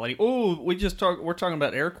air quality. Oh, we're talking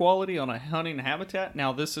about air quality on a hunting habitat.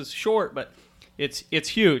 Now this is short, but it's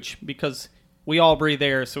huge because we all breathe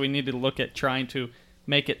air, so we need to look at trying to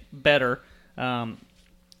make it better and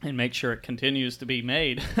make sure it continues to be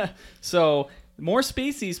made. So more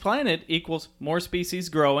species planted equals more species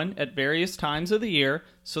growing at various times of the year.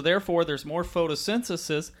 So therefore, there's more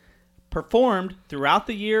photosynthesis performed throughout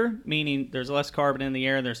the year, meaning there's less carbon in the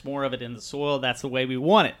air and there's more of it in the soil. That's the way we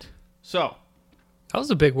want it. So that was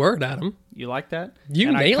a big word, Adam. you like that? You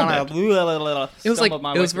and nailed it. It was like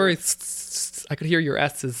my it was way very. I could hear your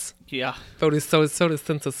S's. yeah.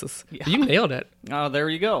 Photosynthesis. Yeah. You nailed it. Oh, there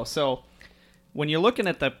you go. So when you're looking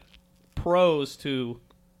at the pros to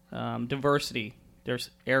diversity, there's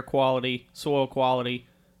air quality, soil quality,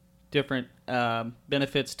 different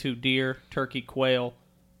benefits to deer, turkey, quail,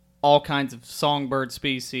 all kinds of songbird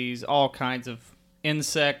species, all kinds of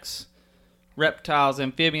insects, reptiles,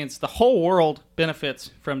 amphibians. The whole world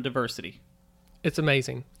benefits from diversity. It's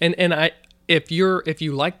amazing. And if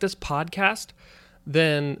you like this podcast,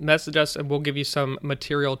 then message us and we'll give you some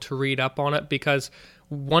material to read up on it, because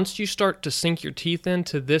once you start to sink your teeth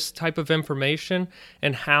into this type of information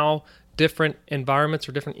and how different environments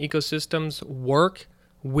or different ecosystems work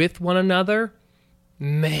with one another,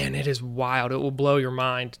 man, it is wild. It will blow your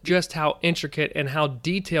mind just how intricate and how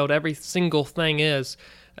detailed every single thing is.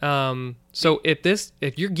 So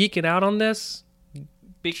if you're geeking out on this,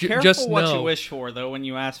 Be careful just what you know. wish for, though, when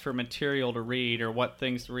you ask for material to read or what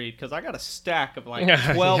things to read, because I got a stack of like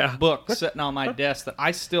Yeah, 12 yeah. books sitting on my desk that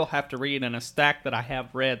I still have to read, and a stack that I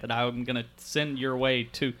have read that I'm going to send your way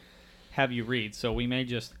to have you read. So we may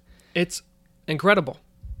just... it's incredible.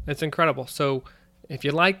 It's incredible. So if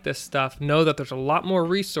you like this stuff, know that there's a lot more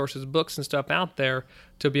resources, books and stuff out there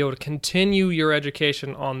to be able to continue your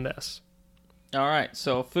education on this. All right,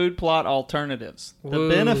 so food plot alternatives. The Woo.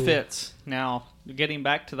 benefits, now getting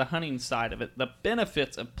back to the hunting side of it, the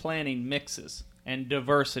benefits of planting mixes and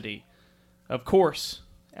diversity. Of course,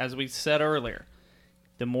 as we said earlier,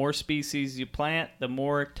 the more species you plant, the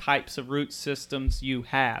more types of root systems you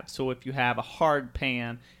have. So if you have a hard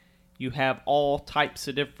pan, you have all types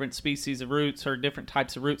of different species of roots or different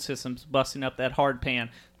types of root systems busting up that hard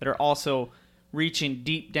pan that are also reaching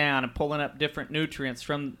deep down and pulling up different nutrients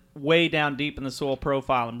from way down deep in the soil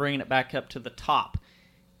profile and bringing it back up to the top.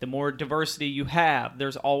 The more diversity you have,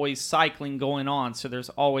 there's always cycling going on, so there's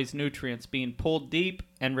always nutrients being pulled deep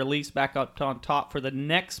and released back up on top for the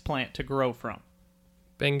next plant to grow from.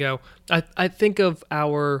 Bingo. I think of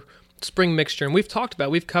our spring mixture, and we've talked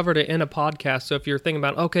about, we've covered it in a podcast. So if you're thinking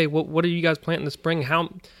about, okay, what are you guys planting in the spring? How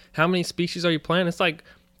many species are you planting? It's like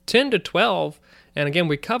 10 to 12. And again,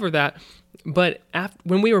 we cover that. But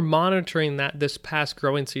when we were monitoring that this past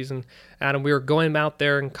growing season, Adam, we were going out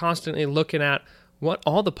there and constantly looking at what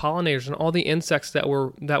all the pollinators and all the insects that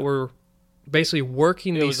were basically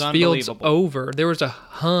working these fields over. There was a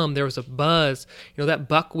hum, there was a buzz. That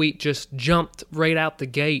buckwheat just jumped right out the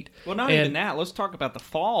gate. Well, not even that. Let's talk about the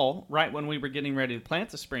fall, right when we were getting ready to plant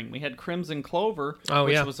the spring. We had crimson clover,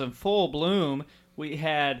 which was in full bloom. We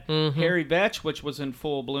had hairy vetch, which was in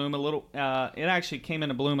full bloom. It actually came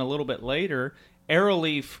into bloom a little bit later.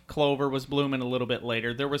 Arrowleaf clover was blooming a little bit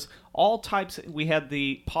later. There was all types. We had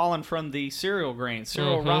the pollen from the cereal grains.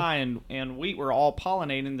 Cereal rye and wheat were all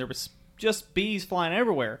pollinating. There was just bees flying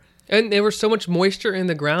everywhere. And there was so much moisture in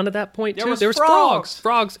the ground at that point, too. There was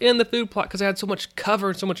frogs in the food plot because it had so much cover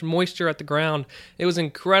and so much moisture at the ground. It was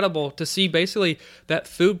incredible to see basically that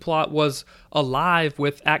food plot was alive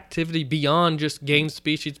with activity beyond just game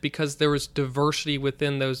species because there was diversity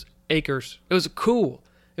within those acres. It was cool.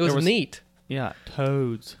 It was neat. Yeah,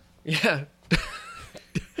 toads. Yeah.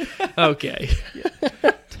 Okay.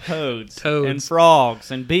 Toads. And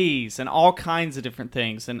frogs and bees and all kinds of different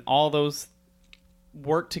things. And all those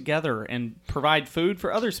work together and provide food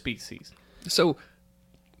for other species. So,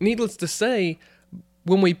 needless to say,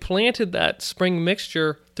 when we planted that spring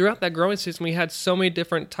mixture, throughout that growing season, we had so many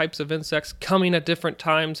different types of insects coming at different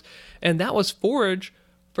times, and that was forage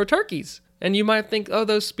for turkeys. And you might think, oh,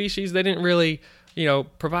 those species, they didn't really,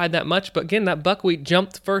 provide that much. But again, that buckwheat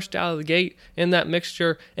jumped first out of the gate in that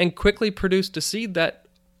mixture and quickly produced a seed that,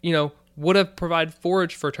 would have provided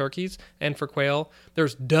forage for turkeys and for quail.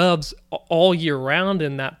 There's doves all year round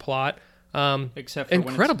in that plot. Except for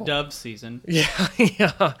when it's dove season.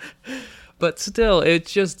 Yeah. But still,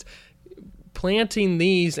 it's just planting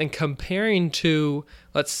these and comparing to,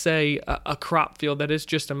 let's say, a crop field that is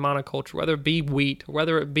just a monoculture, whether it be wheat,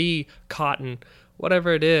 whether it be cotton,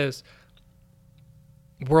 whatever it is,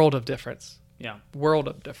 world of difference. Yeah. World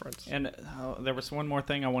of difference. And there was one more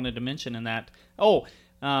thing I wanted to mention in that.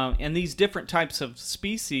 And these different types of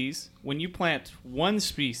species, when you plant one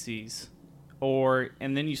species,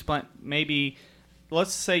 and then you plant maybe,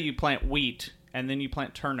 let's say you plant wheat, and then you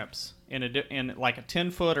plant turnips in like a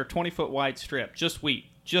 10-foot or 20-foot wide strip, just wheat,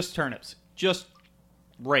 just turnips, just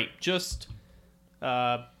rape, just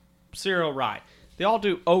cereal rye. They all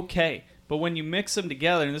do okay, but when you mix them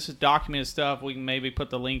together, and this is documented stuff, we can maybe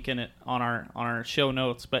put the link in it on our show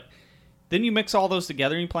notes, but then you mix all those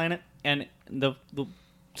together and you plant it, and the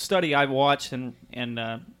study I watched and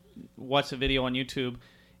watched a video on YouTube,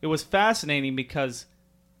 it was fascinating because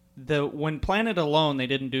when planted alone, they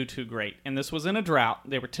didn't do too great. And this was in a drought.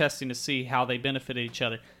 They were testing to see how they benefited each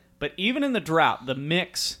other. But even in the drought, the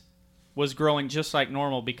mix was growing just like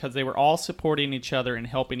normal because they were all supporting each other and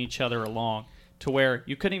helping each other along to where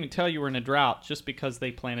you couldn't even tell you were in a drought just because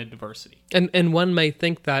they planted diversity. And one may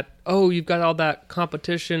think that, you've got all that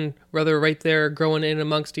competition, rather right there growing in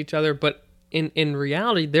amongst each other, but in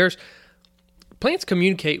reality, plants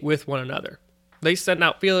communicate with one another. They send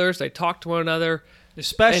out feelers. They talk to one another,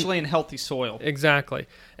 especially in healthy soil. Exactly.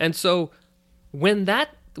 And so when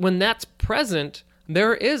that's present,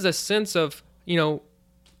 there is a sense of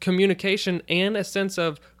communication and a sense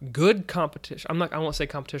of good competition. I won't say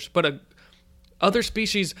competition, but other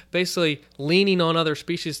species basically leaning on other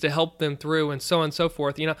species to help them through, and so on and so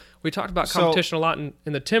forth. We talked about competition a lot in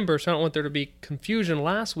the timber, so I don't want there to be confusion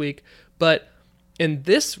last week. But in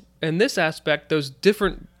this aspect, those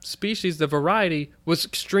different species, the variety, was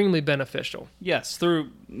extremely beneficial. Yes,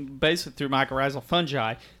 basically through mycorrhizal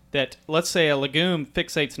fungi, that let's say a legume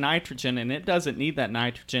fixates nitrogen and it doesn't need that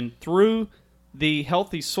nitrogen. Through the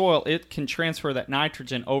healthy soil, it can transfer that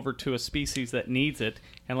nitrogen over to a species that needs it.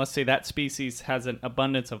 And let's say that species has an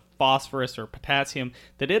abundance of phosphorus or potassium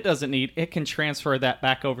that it doesn't need. It can transfer that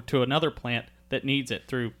back over to another plant that needs it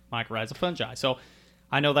through mycorrhizal fungi. So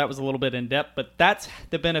I know that was a little bit in depth, but that's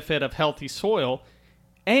the benefit of healthy soil.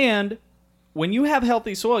 And when you have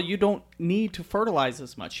healthy soil, you don't need to fertilize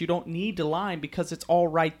as much. You don't need to lime because it's all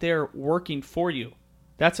right there working for you.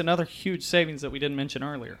 That's another huge savings that we didn't mention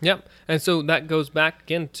earlier. Yep. And so that goes back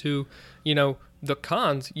again to, the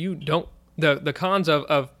cons. The cons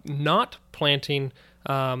of not planting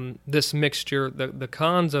this mixture, the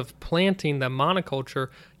cons of planting the monoculture,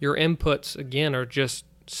 your inputs, again, are just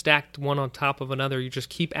stacked one on top of another. You just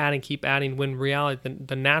keep adding, when in reality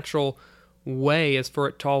the natural way is for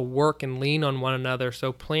it to all work and lean on one another.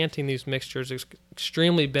 So planting these mixtures is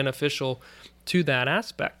extremely beneficial to that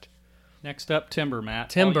aspect. Next up, timber,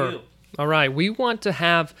 Matt. Timber. All right. We want to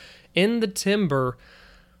have in the timber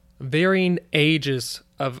varying ages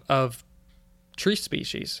of tree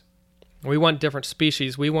species. We want different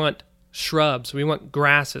species. We want shrubs. We want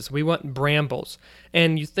grasses. We want brambles.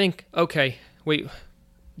 And you think, okay, wait,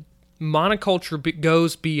 monoculture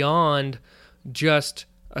goes beyond just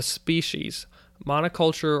a species.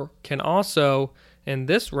 Monoculture can also, in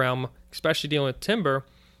this realm, especially dealing with timber,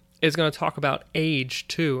 is going to talk about age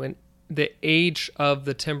too, and the age of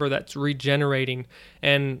the timber that's regenerating.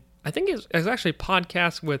 And I think it's actually a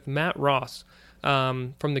podcast with Matt Ross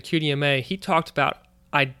from the QDMA. He talked about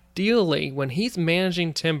ideally when he's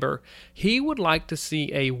managing timber, he would like to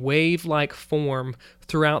see a wave-like form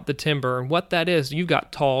throughout the timber. And what that is, you've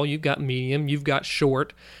got tall, you've got medium, you've got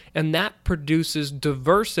short, and that produces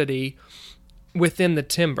diversity within the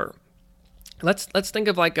timber. Let's think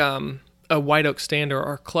of like a white oak stand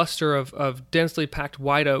or a cluster of densely packed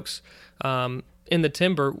white oaks in the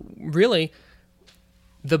timber. Really,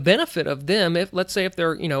 the benefit of them, let's say if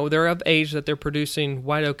they're of age that they're producing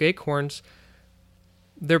white oak acorns,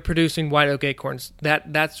 they're producing white oak acorns.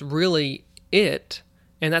 That's really it,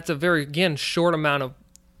 and that's a very, again, short amount of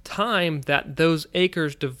time that those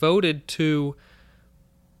acres devoted to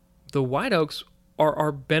the white oaks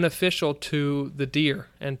are beneficial to the deer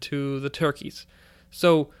and to the turkeys.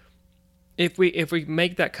 So if we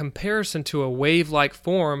make that comparison to a wave-like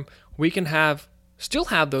form, we can still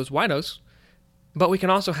have those white oaks, but we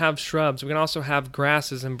can also have shrubs. We can also have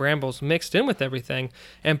grasses and brambles mixed in with everything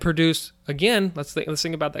and produce, again, let's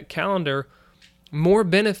think about that calendar, more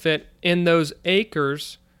benefit in those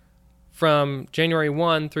acres from January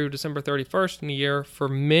 1 through December 31st in a year for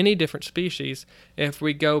many different species if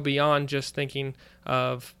we go beyond just thinking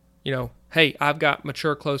of, hey, I've got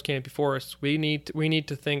mature closed canopy forests. We need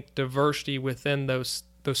to think diversity within those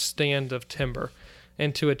stands of timber.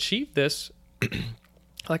 And to achieve this,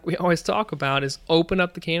 like we always talk about, is open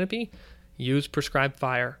up the canopy, use prescribed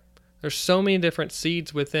fire. There's so many different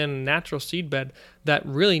seeds within a natural seed bed that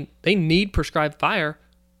really, they need prescribed fire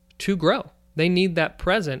to grow. They need that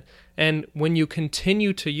present. And when you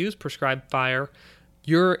continue to use prescribed fire,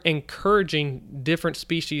 you're encouraging different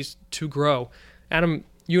species to grow. Adam,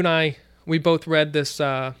 you and I, we both read this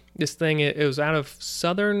thing. It was out of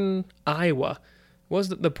southern Iowa. Was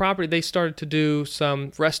the property they started to do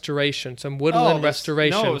some restoration, some woodland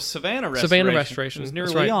restoration? No, it was savanna restoration. Savanna restoration. It was near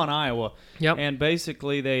That's right. Leon, Iowa. Yep. And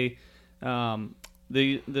basically,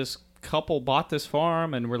 this couple bought this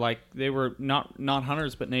farm, and they were not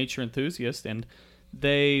hunters but nature enthusiasts, and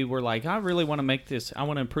they were like, I really want to make this. I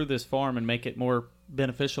want to improve this farm and make it more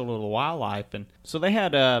beneficial to the wildlife. And so they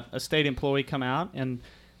had a state employee come out, and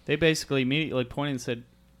they basically immediately pointed and said,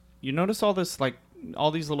 "You notice all this, like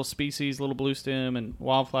all these little species, little bluestem and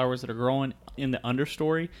wildflowers that are growing in the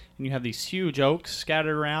understory, and you have these huge oaks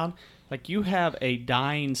scattered around. Like you have a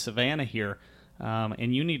dying savanna here,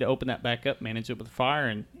 and you need to open that back up, manage it with fire,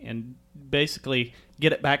 and basically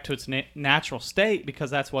get it back to its natural state because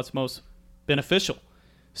that's what's most beneficial."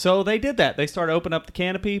 So they did that. They started opening up the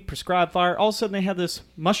canopy, prescribed fire. All of a sudden, they had this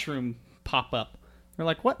mushroom pop up. They're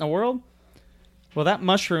like, "What in the world?" Well, that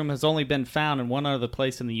mushroom has only been found in one other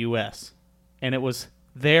place in the U.S., and it was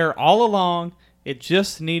there all along. It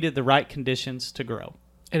just needed the right conditions to grow.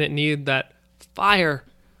 And it needed that fire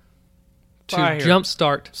to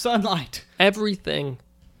jumpstart sunlight, everything,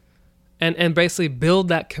 and basically build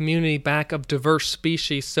that community back of diverse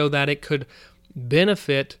species so that it could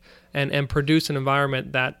benefit and produce an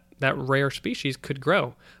environment that rare species could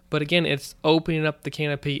grow. But again, it's opening up the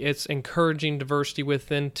canopy. It's encouraging diversity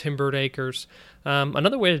within timbered acres.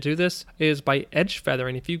 Another way to do this is by edge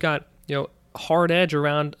feathering. If you've got hard edge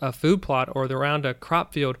around a food plot or around a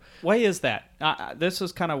crop field. Why is that? This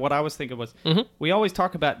is kind of what I was thinking was, we always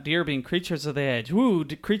talk about deer being creatures of the edge. Woo,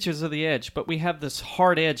 creatures of the edge. But we have this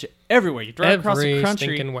hard edge everywhere. You drive across the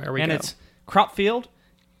country, and it's crop field,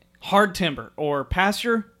 hard timber, or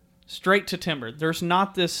pasture, straight to timber. There's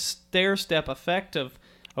not this stair-step effect of,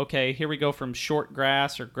 okay, here we go from short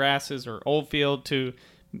grass or grasses or old field to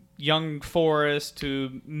young forest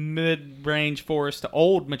to mid-range forest to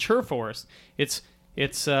old mature forest. It's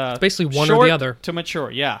basically one or the other to mature.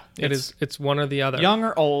 Yeah, it's one or the other, young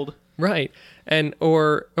or old, right? And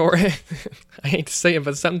or I hate to say it,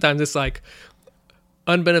 but sometimes it's like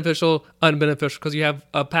unbeneficial because you have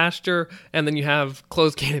a pasture and then you have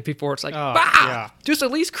closed canopy forest. Like, just at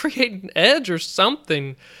least create an edge or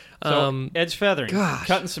something. So edge feathering,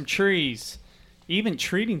 cutting some trees. Even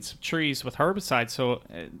treating some trees with herbicides, so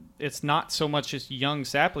it's not so much as young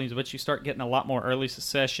saplings, but you start getting a lot more early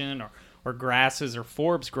succession or grasses or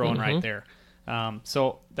forbs growing right there.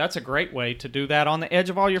 So that's a great way to do that on the edge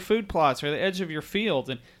of all your food plots or the edge of your fields.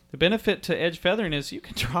 And The benefit to edge feathering is you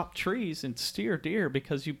can drop trees and steer deer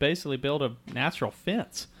because you basically build a natural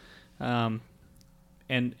fence, and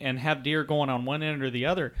have deer going on one end or the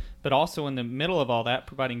other, but also in the middle of all that,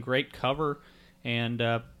 providing great cover and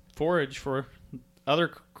forage for other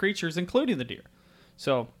creatures, including the deer.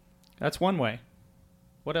 So that's one way.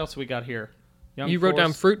 What else we got here? You wrote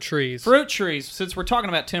down fruit trees. Fruit trees. Since we're talking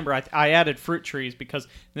about timber, I added fruit trees because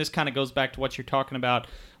this kind of goes back to what you're talking about,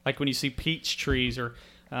 like when you see peach trees or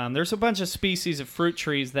there's a bunch of species of fruit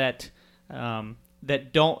trees that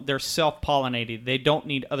they're self-pollinated. They don't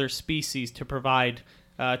need other species to provide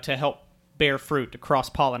to help bear fruit, to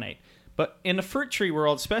cross-pollinate. But in the fruit tree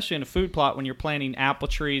world, especially in a food plot, when you're planting apple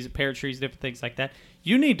trees, pear trees, different things like that,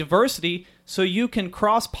 you need diversity so you can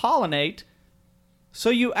cross-pollinate, so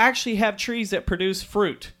you actually have trees that produce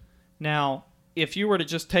fruit. Now, if you were to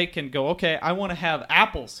just take and go, okay, I want to have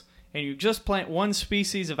apples, and you just plant one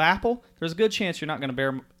species of apple, there's a good chance you're not going to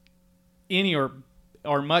bear any or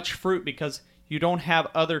much fruit because you don't have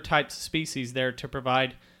other types of species there to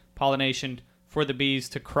provide pollination for the bees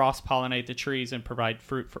to cross-pollinate the trees and provide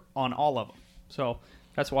fruit on all of them. So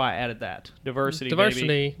that's why I added that. Diversity,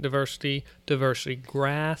 baby. Diversity.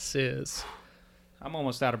 Grasses. I'm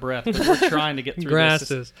almost out of breath, but we're trying to get through grasses.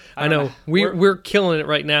 This. I know. We're killing it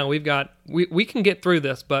right now. We can get through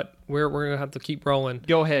this, but we're going to have to keep rolling.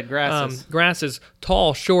 Go ahead, grasses. Grasses,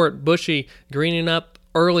 tall, short, bushy, greening up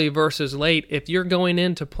early versus late. If you're going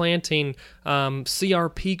into planting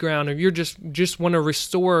CRP ground, or you're just want to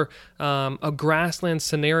restore a grassland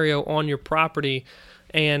scenario on your property,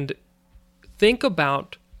 and think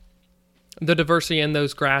about the diversity in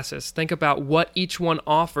those grasses. Think about what each one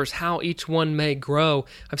offers, how each one may grow.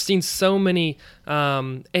 I've seen so many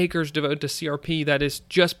acres devoted to CRP that is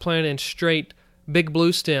just planted in straight big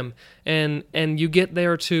blue stem, and you get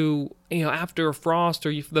there to after a frost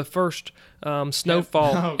or the first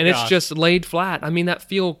snowfall, and it's just laid flat. I mean, that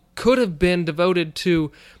field could have been devoted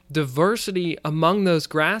to diversity among those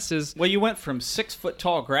grasses. Well, you went from 6 foot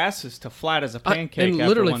tall grasses to flat as a pancake, and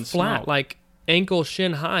literally after one flat, snow. like ankle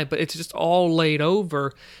shin high, but it's just all laid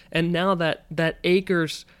over. And now that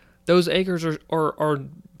those acres are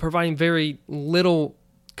providing very little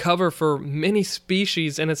cover for many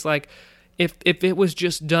species, and it's like if it was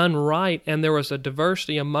just done right and there was a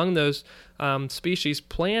diversity among those species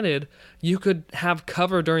planted, you could have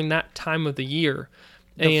cover during that time of the year.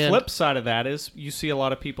 The flip side of that is you see a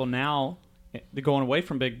lot of people now, they're going away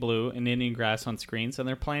from big blue and Indian grass on screens, and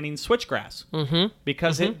they're planting switchgrass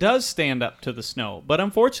because it does stand up to the snow. But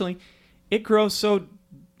unfortunately, it grows so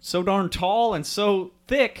darn tall and so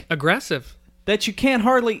thick, aggressive, that you can't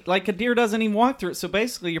hardly, like a deer doesn't even walk through it. So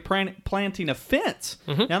basically, you're planting a fence.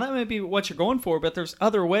 Now that may be what you're going for, but there's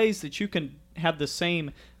other ways that you can have the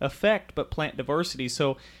same effect but plant diversity.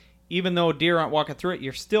 So even though deer aren't walking through it,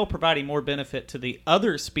 you're still providing more benefit to the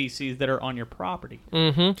other species that are on your property.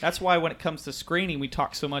 That's why when it comes to screening, we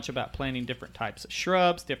talk so much about planting different types of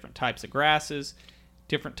shrubs, different types of grasses,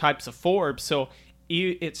 different types of forbs. So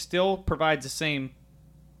it still provides the same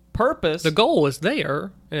purpose. The goal is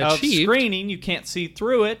there and of achieved. Screening. You can't see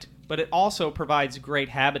through it, but it also provides great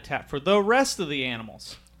habitat for the rest of the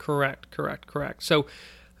animals. Correct. So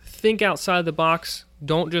think outside the box.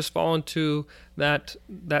 Don't just fall into that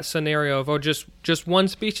scenario of just one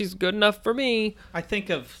species is good enough for me. I think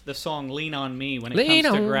of the song "Lean on Me" when it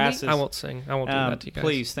comes to grasses. I won't sing. I won't do that to you guys.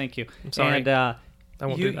 Please, thank you. I'm sorry. And I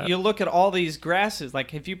won't do that. You look at all these grasses.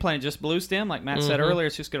 Like if you plant just blue stem, like Matt said earlier,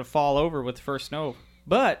 it's just going to fall over with the first snow.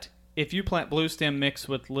 But if you plant blue stem mixed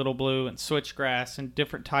with little blue and switchgrass and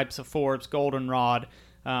different types of forbs, goldenrod,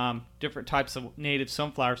 different types of native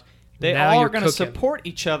sunflowers, they all are going to support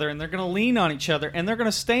each other, and they're going to lean on each other, and they're going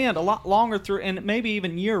to stand a lot longer through, and maybe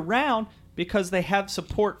even year round, because they have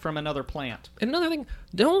support from another plant. And another thing,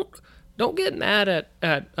 don't get mad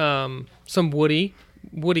at some woody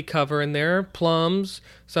cover in there, plums,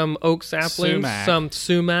 some oak saplings, some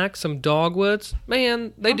sumac, some dogwoods.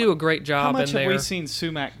 Man, they do a great job in there. How much have we seen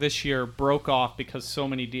sumac this year broke off because so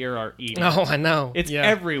many deer are eating? Oh, I know. It's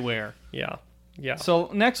everywhere. Yeah. So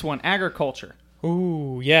next one, agriculture.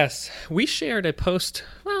 Ooh, yes. We shared a post,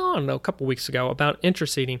 I don't know, a couple weeks ago about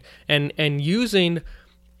interseeding and using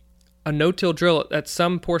a no-till drill at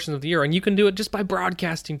some portions of the year. And you can do it just by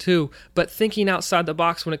broadcasting too, but thinking outside the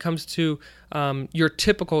box when it comes to your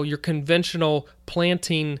conventional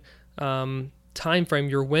planting time frame,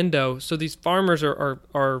 your window. So these farmers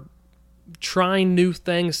are trying new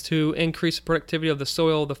things to increase the productivity of the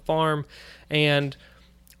soil, the farm, and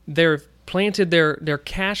they're planted their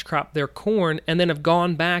cash crop, their corn, and then have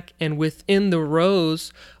gone back and within the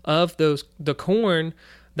rows of the corn,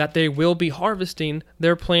 that they will be harvesting.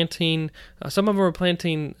 They're planting, some of them are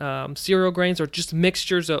planting cereal grains or just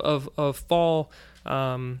mixtures of fall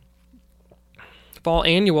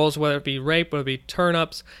annuals, whether it be rape, whether it be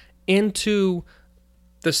turnips, into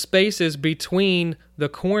the spaces between the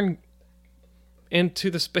corn, into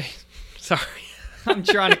the space. Sorry. I'm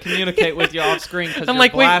trying to communicate with you off screen because you're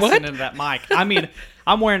like, wait, blasting what? into that mic. I mean,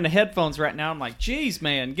 I'm wearing the headphones right now. I'm like, geez,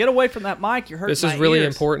 man, get away from that mic. You're hurting This my is really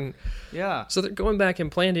ears. important. Yeah. So they're going back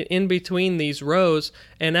and planting in between these rows,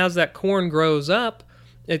 and as that corn grows up,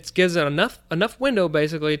 it gives it enough window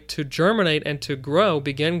basically to germinate and to grow,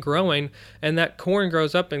 begin growing, and that corn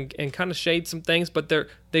grows up and kind of shades some things. But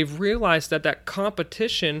they've realized that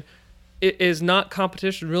competition is not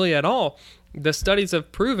competition really at all. The studies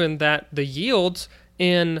have proven that the yields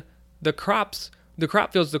in the crop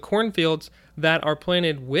fields, the cornfields that are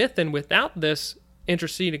planted with and without this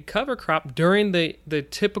interseeded cover crop during the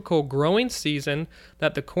typical growing season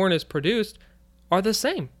that the corn is produced are the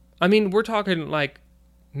same. I mean, we're talking like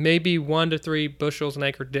maybe 1 to 3 bushels an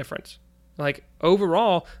acre difference. Like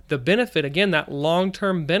overall, the benefit, again, that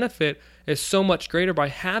long-term benefit is so much greater by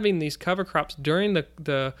having these cover crops during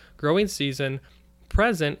the growing season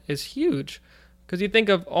present is huge. Because you think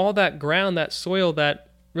of all that ground, that soil, that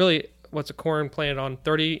really, what's a corn planted on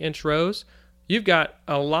 30-inch rows? You've got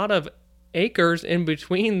a lot of acres in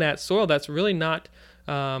between that soil that's really not,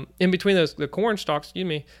 in between the corn stalks,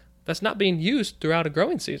 that's not being used throughout a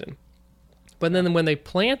growing season. But then when they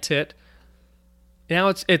plant it, now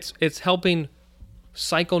it's helping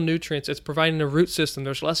cycle nutrients. It's providing a root system.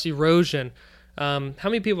 There's less erosion. How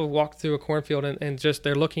many people walk through a cornfield and just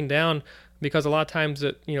they're looking down because a lot of times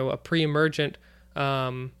a pre-emergent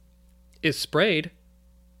is sprayed,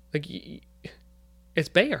 like it's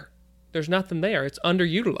bare. There's nothing there. It's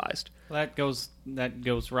underutilized. Well, that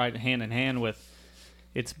goes right hand in hand with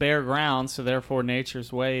it's bare ground, so therefore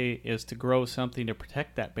nature's way is to grow something to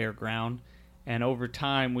protect that bare ground. And over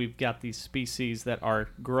time, we've got these species that are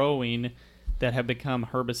growing that have become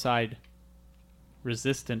herbicide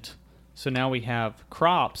resistant. So now we have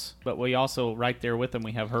crops, but we also, right there with them,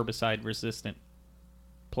 we have herbicide resistant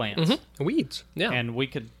plants. Mm-hmm. Weeds, yeah. And we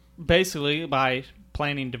could basically, by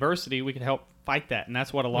planting diversity, we could help fight that. And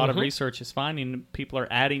that's what a lot of research is finding. People are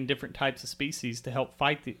adding different types of species to help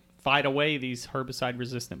fight away these herbicide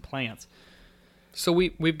resistant plants. So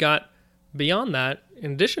we've got, beyond that,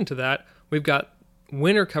 in addition to that, we've got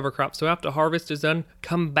winter cover crops. So after harvest is done,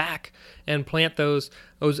 come back and plant those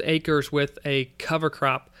acres with a cover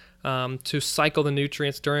crop to cycle the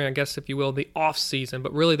nutrients during, I guess, if you will, the off season.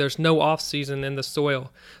 But really, there's no off season in the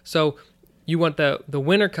soil. So you want the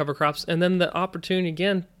winter cover crops, and then the opportunity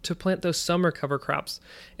again to plant those summer cover crops.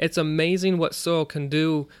 It's amazing what soil can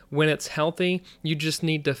do when it's healthy. You just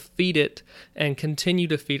need to feed it and continue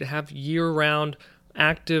to feed it. Have year-round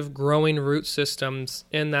active growing root systems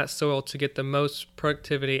in that soil to get the most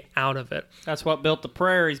productivity out of it. That's what built the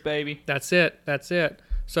prairies, baby. That's it.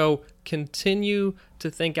 So continue to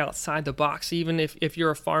think outside the box. Even if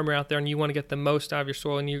you're a farmer out there and you want to get the most out of your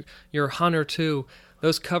soil, and you're a hunter too,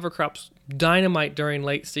 those cover crops dynamite during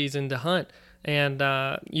late season to hunt. And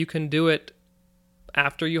you can do it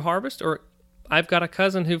after you harvest. Or I've got a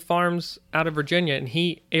cousin who farms out of Virginia, and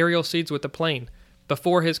he aerial seeds with the plane.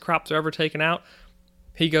 Before his crops are ever taken out,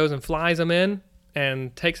 he goes and flies them in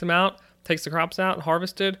and takes them out, takes the crops out and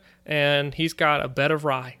harvested, and he's got a bed of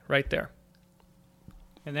rye right there.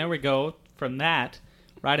 And there we go from that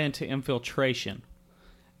right into infiltration.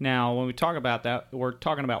 Now, when we talk about that, we're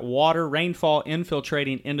talking about water, rainfall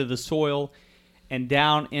infiltrating into the soil and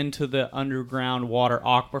down into the underground water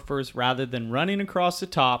aquifers rather than running across the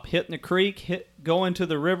top, hitting the creek, going to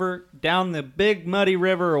the river, down the big muddy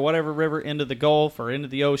river or whatever river into the Gulf or into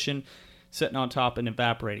the ocean, sitting on top and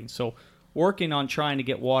evaporating. So working on trying to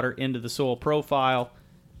get water into the soil profile,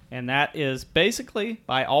 and that is basically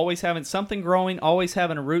by always having something growing, always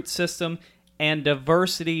having a root system, and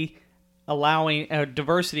diversity allowing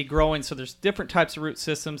diversity growing. So there's different types of root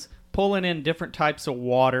systems, pulling in different types of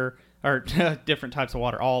water, or different types of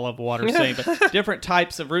water, all of water, same, but different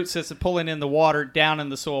types of root systems, pulling in the water down in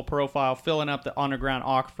the soil profile, filling up the underground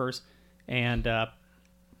aquifers, and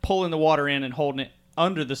pulling the water in and holding it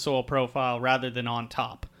under the soil profile rather than on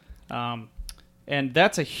top. And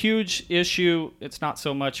that's a huge issue. It's not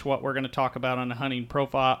so much what we're going to talk about on the hunting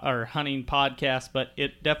profile or hunting podcast, but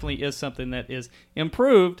it definitely is something that is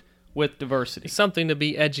improved with diversity. It's something to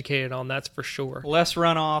be educated on, that's for sure. Less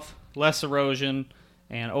runoff, less erosion,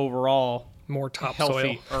 and overall more topsoil.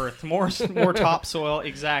 healthy earth, more topsoil,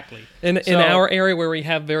 exactly. In our area where we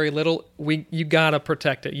have very little, you gotta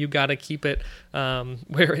protect it. You gotta keep it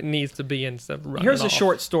where it needs to be instead of running Here's off. a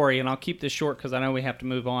short story, and I'll keep this short because I know we have to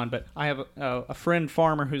move on. But I have a friend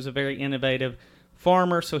farmer who's a very innovative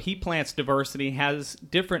farmer, so he plants diversity, has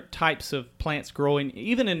different types of plants growing.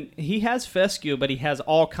 He has fescue, but he has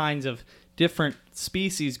all kinds of different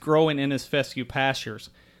species growing in his fescue pastures.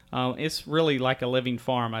 It's really like a living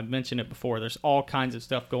farm. I've mentioned it before. There's all kinds of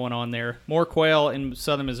stuff going on there. More quail in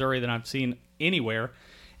southern Missouri than I've seen anywhere.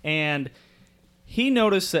 And he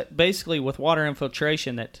noticed that basically with water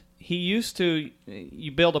infiltration that he used to,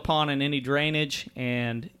 you build a pond in any drainage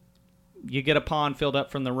and you get a pond filled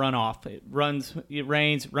up from the runoff. It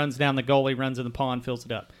rains, runs down the gully, runs in the pond, fills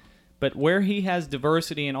it up. But where he has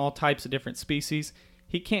diversity in all types of different species,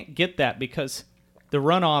 he can't get that because the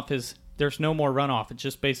runoff there's no more runoff. It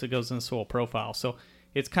just basically goes in the soil profile. So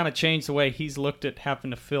it's kind of changed the way he's looked at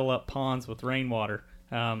having to fill up ponds with rainwater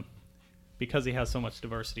because he has so much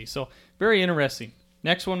diversity. So very interesting.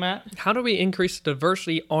 Next one, Matt. How do we increase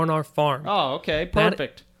diversity on our farm? Oh, okay.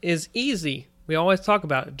 Perfect. That is easy. We always talk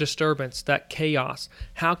about disturbance, that chaos.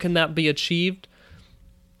 How can that be achieved?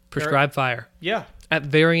 Prescribed fire. Yeah. At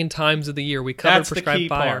varying times of the year. We cover That's the prescribed key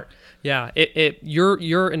fire. part. Yeah.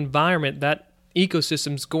 Your environment, that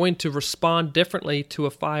ecosystem is going to respond differently to a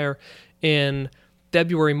fire in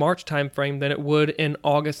February, March timeframe than it would in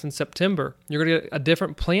August and September. You're going to get a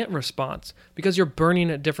different plant response because you're burning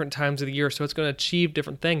at different times of the year, so it's going to achieve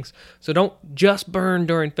different things. So don't just burn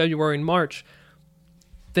during February and March.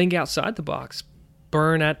 Think outside the box.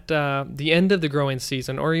 Burn at the end of the growing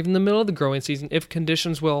season or even the middle of the growing season if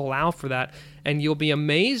conditions will allow for that. And you'll be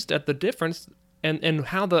amazed at the difference and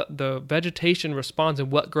how the vegetation responds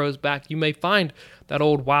and what grows back. You may find that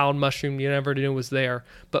old wild mushroom you never knew was there,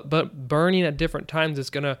 but burning at different times is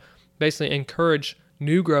going to basically encourage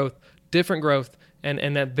new growth, different growth,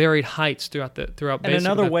 and at varied heights throughout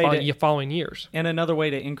the following years. And another way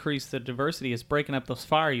to increase the diversity is breaking up those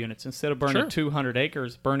fire units. Instead of burning 200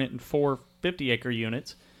 acres, burn it in 4 50-acre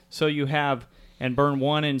units. So you have, and burn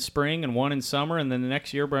one in spring and one in summer, and then the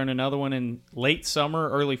next year burn another one in late summer,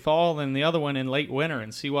 early fall, and the other one in late winter,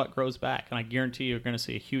 and see what grows back. And I guarantee you're going to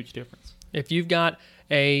see a huge difference. If you've got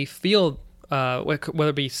a field, whether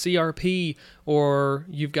it be CRP or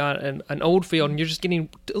you've got an old field and you're just getting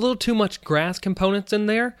a little too much grass components in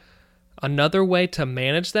there, another way to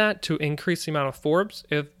manage that to increase the amount of forbs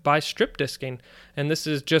is by strip disking. And this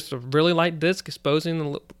is just a really light disc exposing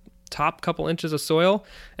the top couple inches of soil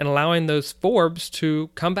and allowing those forbs to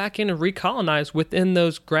come back in and recolonize within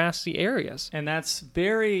those grassy areas. And that's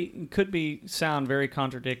sound very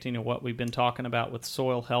contradicting to what we've been talking about with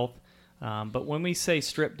soil health. But when we say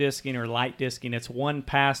strip disking or light disking, it's one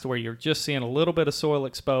pass where you're just seeing a little bit of soil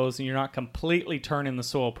exposed and you're not completely turning the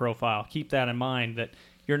soil profile. Keep that in mind, that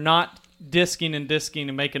you're not disking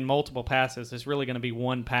and making multiple passes. It's really going to be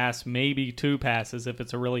one pass, maybe 2 passes if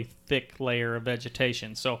it's a really thick layer of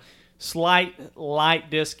vegetation. So slight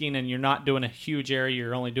light disking, and you're not doing a huge area.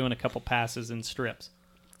 You're only doing a couple passes in strips.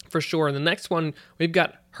 For sure. And the next one, we've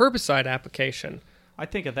got herbicide application. I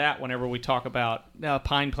think of that whenever we talk about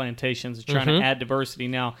pine plantations and trying to add diversity.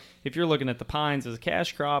 Now, if you're looking at the pines as a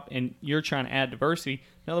cash crop and you're trying to add diversity,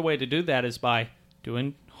 another way to do that is by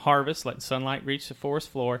doing harvest, letting sunlight reach the forest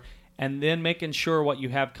floor, and then making sure what you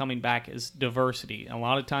have coming back is diversity. And a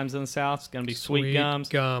lot of times in the South, it's going to be sweet gums.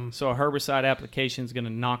 So a herbicide application is going to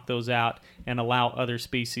knock those out and allow other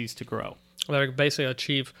species to grow. They're basically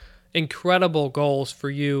achieve incredible goals for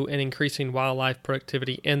you in increasing wildlife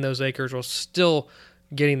productivity in those acres while still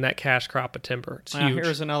getting that cash crop of timber. It's huge.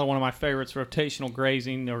 Here's another one of my favorites, rotational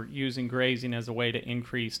grazing, or using grazing as a way to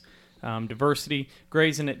increase diversity.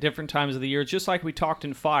 Grazing at different times of the year, just like we talked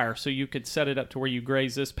in fire. So you could set it up to where you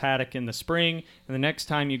graze this paddock in the spring, and the next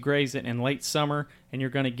time you graze it in late summer, and you're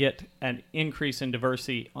going to get an increase in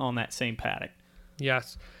diversity on that same paddock.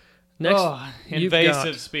 Yes. Next,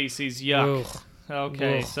 invasive species, yuck. Ugh.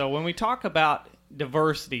 Okay, Ugh. So when we talk about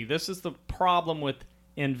diversity, this is the problem with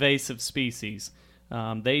invasive species.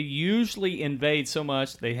 They usually invade so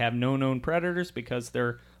much they have no known predators because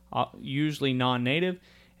they're usually non-native,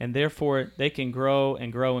 and therefore they can grow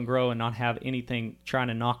and grow and grow and not have anything trying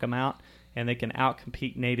to knock them out, and they can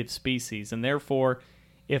outcompete native species. And therefore,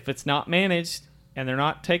 if it's not managed and they're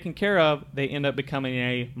not taken care of, they end up becoming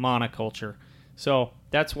a monoculture. So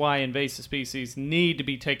that's why invasive species need to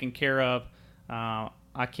be taken care of.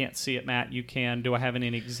 I can't see it, Matt. You can. Do I have any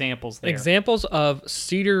examples there? Examples of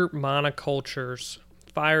cedar monocultures.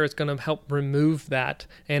 Fire is going to help remove that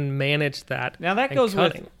and manage that. Now that goes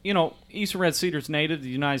with, eastern red cedar is native to the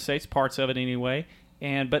United States, parts of it anyway,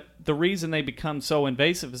 But the reason they become so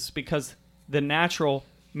invasive is because the natural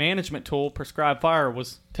management tool, prescribed fire,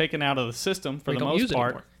 was taken out of the system for the most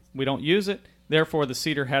part. We don't use it. Therefore, the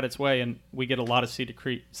cedar had its way, and we get a lot of cedar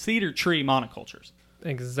tree monocultures.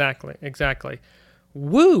 Exactly.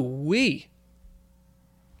 Woo-wee.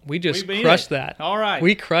 We just crushed that. All right.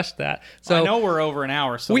 We crushed that. So I know we're over an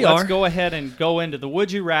hour, so let's go ahead and go into the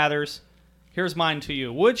Would You Rathers. Here's mine to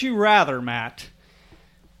you. Would you rather, Matt,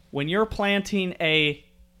 when you're planting a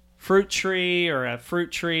fruit tree or a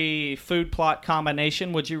fruit tree food plot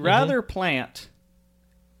combination, would you rather plant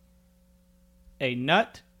a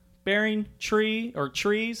nut-bearing tree or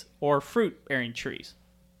trees or fruit-bearing trees?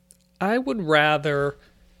 I would rather...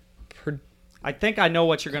 I think I know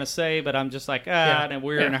what you're going to say, but I'm just like, and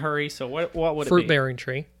we're in a hurry, so what would it be? Fruit-bearing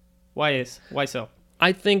tree. Why so?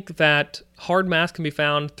 I think that hard mass can be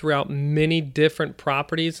found throughout many different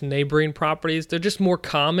properties, neighboring properties. They're just more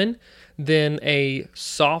common than a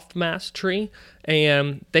soft mass tree,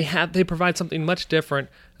 and they provide something much different.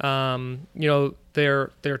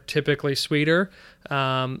 They're typically sweeter,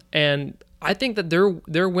 and I think that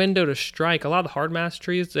their window to strike, a lot of the hard mass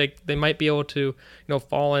trees, they might be able to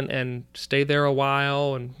fall in and stay there a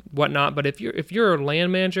while and whatnot. But if you're a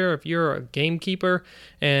land manager, if you're a gamekeeper,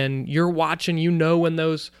 and you're watching, when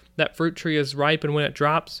that fruit tree is ripe and when it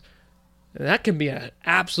drops, that can be an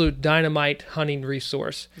absolute dynamite hunting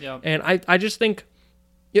resource. Yep. And I just think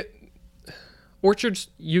orchards,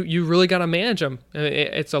 you really got to manage them.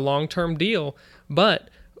 It's a long-term deal, but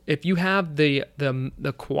if you have the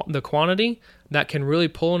quantity that can really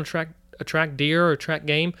pull and attract deer or attract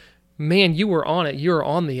game, man, you were on it. You were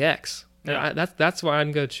on the X. Yeah. That's why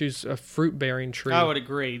I'm going to choose a fruit-bearing tree. I would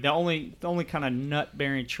agree. The only kind of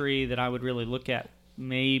nut-bearing tree that I would really look at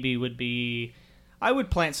maybe would be, I would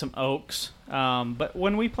plant some oaks. But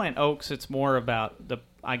when we plant oaks, it's more about the,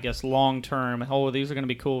 I guess, long-term. Oh, these are going to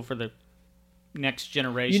be cool for the next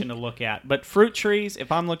generation to look at. But fruit trees, if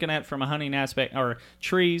I'm looking at from a hunting aspect, or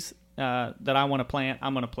trees that I want to plant,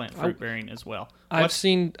 I'm going to plant fruit bearing as well. I've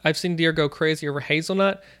seen deer go crazy over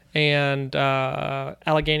hazelnut and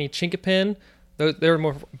Allegheny chinkapin. They're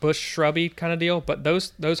more bush shrubby kind of deal. But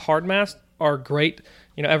those hard mass are great.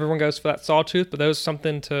 Everyone goes for that sawtooth, but those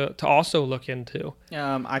something to also look into.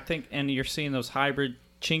 I think, and you're seeing those hybrid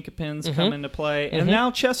chinkapins come into play, and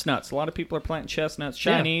now chestnuts. A lot of people are planting chestnuts,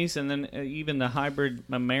 Chinese, and then even the hybrid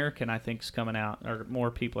American, I think, is coming out, or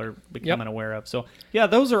more people are becoming aware of. So,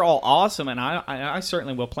 those are all awesome, and I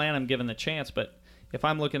certainly will plant them given the chance. But if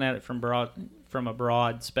I'm looking at it from a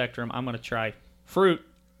broad spectrum, I'm going to try fruit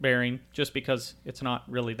bearing just because it's not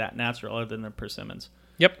really that natural, other than the persimmons.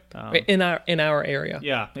 Yep, in our area.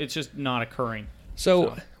 Yeah, it's just not occurring.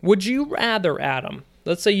 So, would you rather, Adam?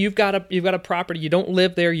 Let's say you've got a property, you don't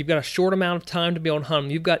live there, you've got a short amount of time to be able to hunt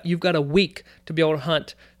them. You've got a week to be able to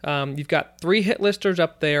hunt. You've got 3 hit listers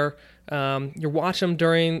up there. You're watching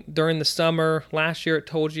them during the summer. Last year it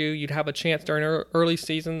told you you'd have a chance during early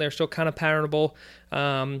season. They're still kind of patternable.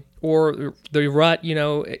 Or the rut,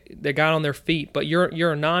 they got on their feet. But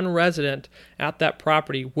you're a non-resident at that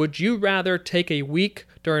property. Would you rather take a week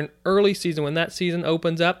during early season when that season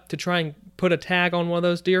opens up to try and put a tag on one of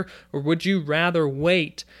those deer, or would you rather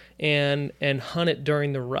wait and hunt it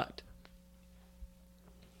during the rut?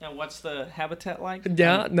 Now, what's the habitat like?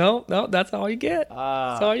 Yeah, no, that's all you get.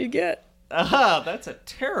 That's all you get. That's a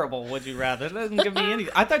terrible would you rather. That doesn't give me any.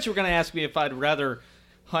 I thought you were going to ask me if I'd rather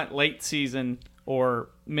hunt late season or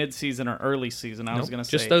mid season or early season. I was going to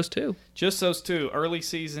say just those two. Just those two, early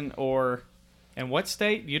season or. And what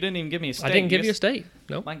state? You didn't even give me a state. I didn't give you a state.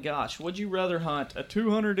 Nope. My gosh, would you rather hunt a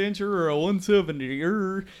 200-incher or a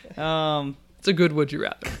 170-er? It's a good would you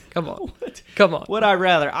rather. Come on. Come on. Would I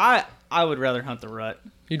rather? I would rather hunt the rut.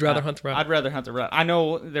 You'd rather hunt the rut? I'd rather hunt the rut. I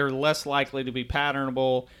know they're less likely to be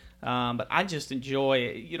patternable, but I just enjoy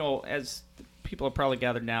it. As people have probably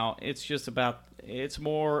gathered now, it's just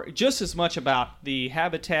as much about the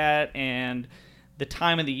habitat and the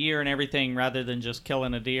time of the year and everything rather than just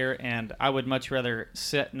killing a deer. And I would much rather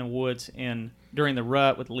sit in the woods during the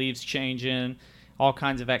rut with leaves changing, all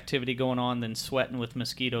kinds of activity going on, than sweating with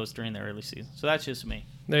mosquitoes during the early season. So that's just me.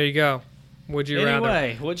 There you go. Would you rather?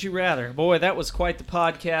 Anyway, would you rather? Boy, that was quite the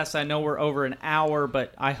podcast. I know we're over an hour,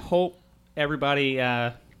 but I hope everybody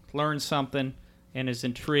learned something and is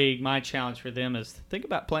intrigued. My challenge for them is think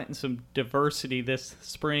about planting some diversity this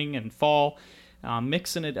spring and fall,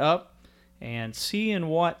 mixing it up, and seeing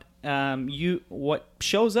what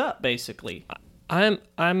shows up. Basically,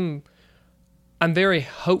 I'm very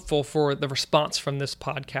hopeful for the response from this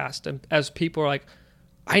podcast, and as people are like,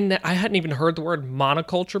 I hadn't even heard the word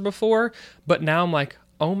monoculture before, but now I'm like,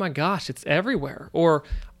 oh my gosh, it's everywhere. Or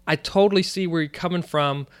I totally see where you're coming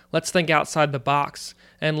from. Let's think outside the box,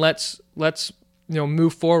 and let's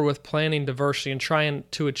move forward with planning diversity and trying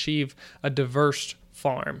to achieve a diverse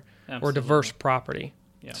farm or diverse property.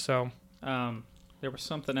 Yeah. So there was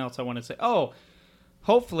something else I wanted to say. Oh,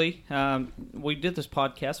 hopefully we did this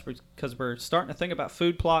podcast because we're starting to think about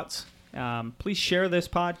food plots. Please share this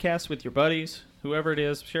podcast with your buddies, whoever it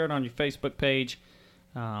is. Share it on your Facebook page.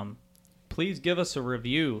 Please give us a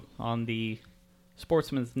review on the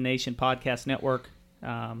Sportsman's Nation Podcast Network,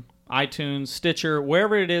 iTunes, Stitcher,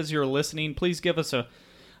 wherever it is you're listening. Please give us a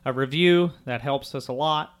review. That helps us a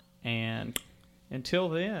lot. And until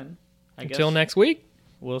then, I guess next week,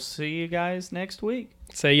 we'll see you guys next week.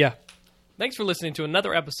 Say yeah. Thanks for listening to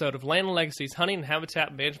another episode of Land & Legacy's Hunting and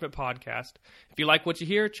Habitat Management Podcast. If you like what you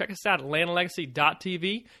hear, check us out at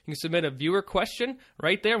landandlegacy.tv. You can submit a viewer question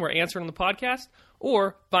right there, and we're answering on the podcast,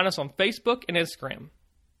 or find us on Facebook and Instagram.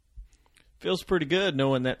 Feels pretty good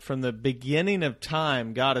knowing that from the beginning of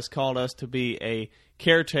time, God has called us to be a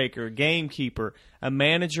caretaker, gamekeeper, a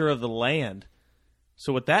manager of the land.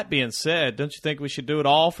 So with that being said, don't you think we should do it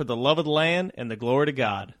all for the love of the land and the glory to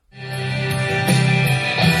God?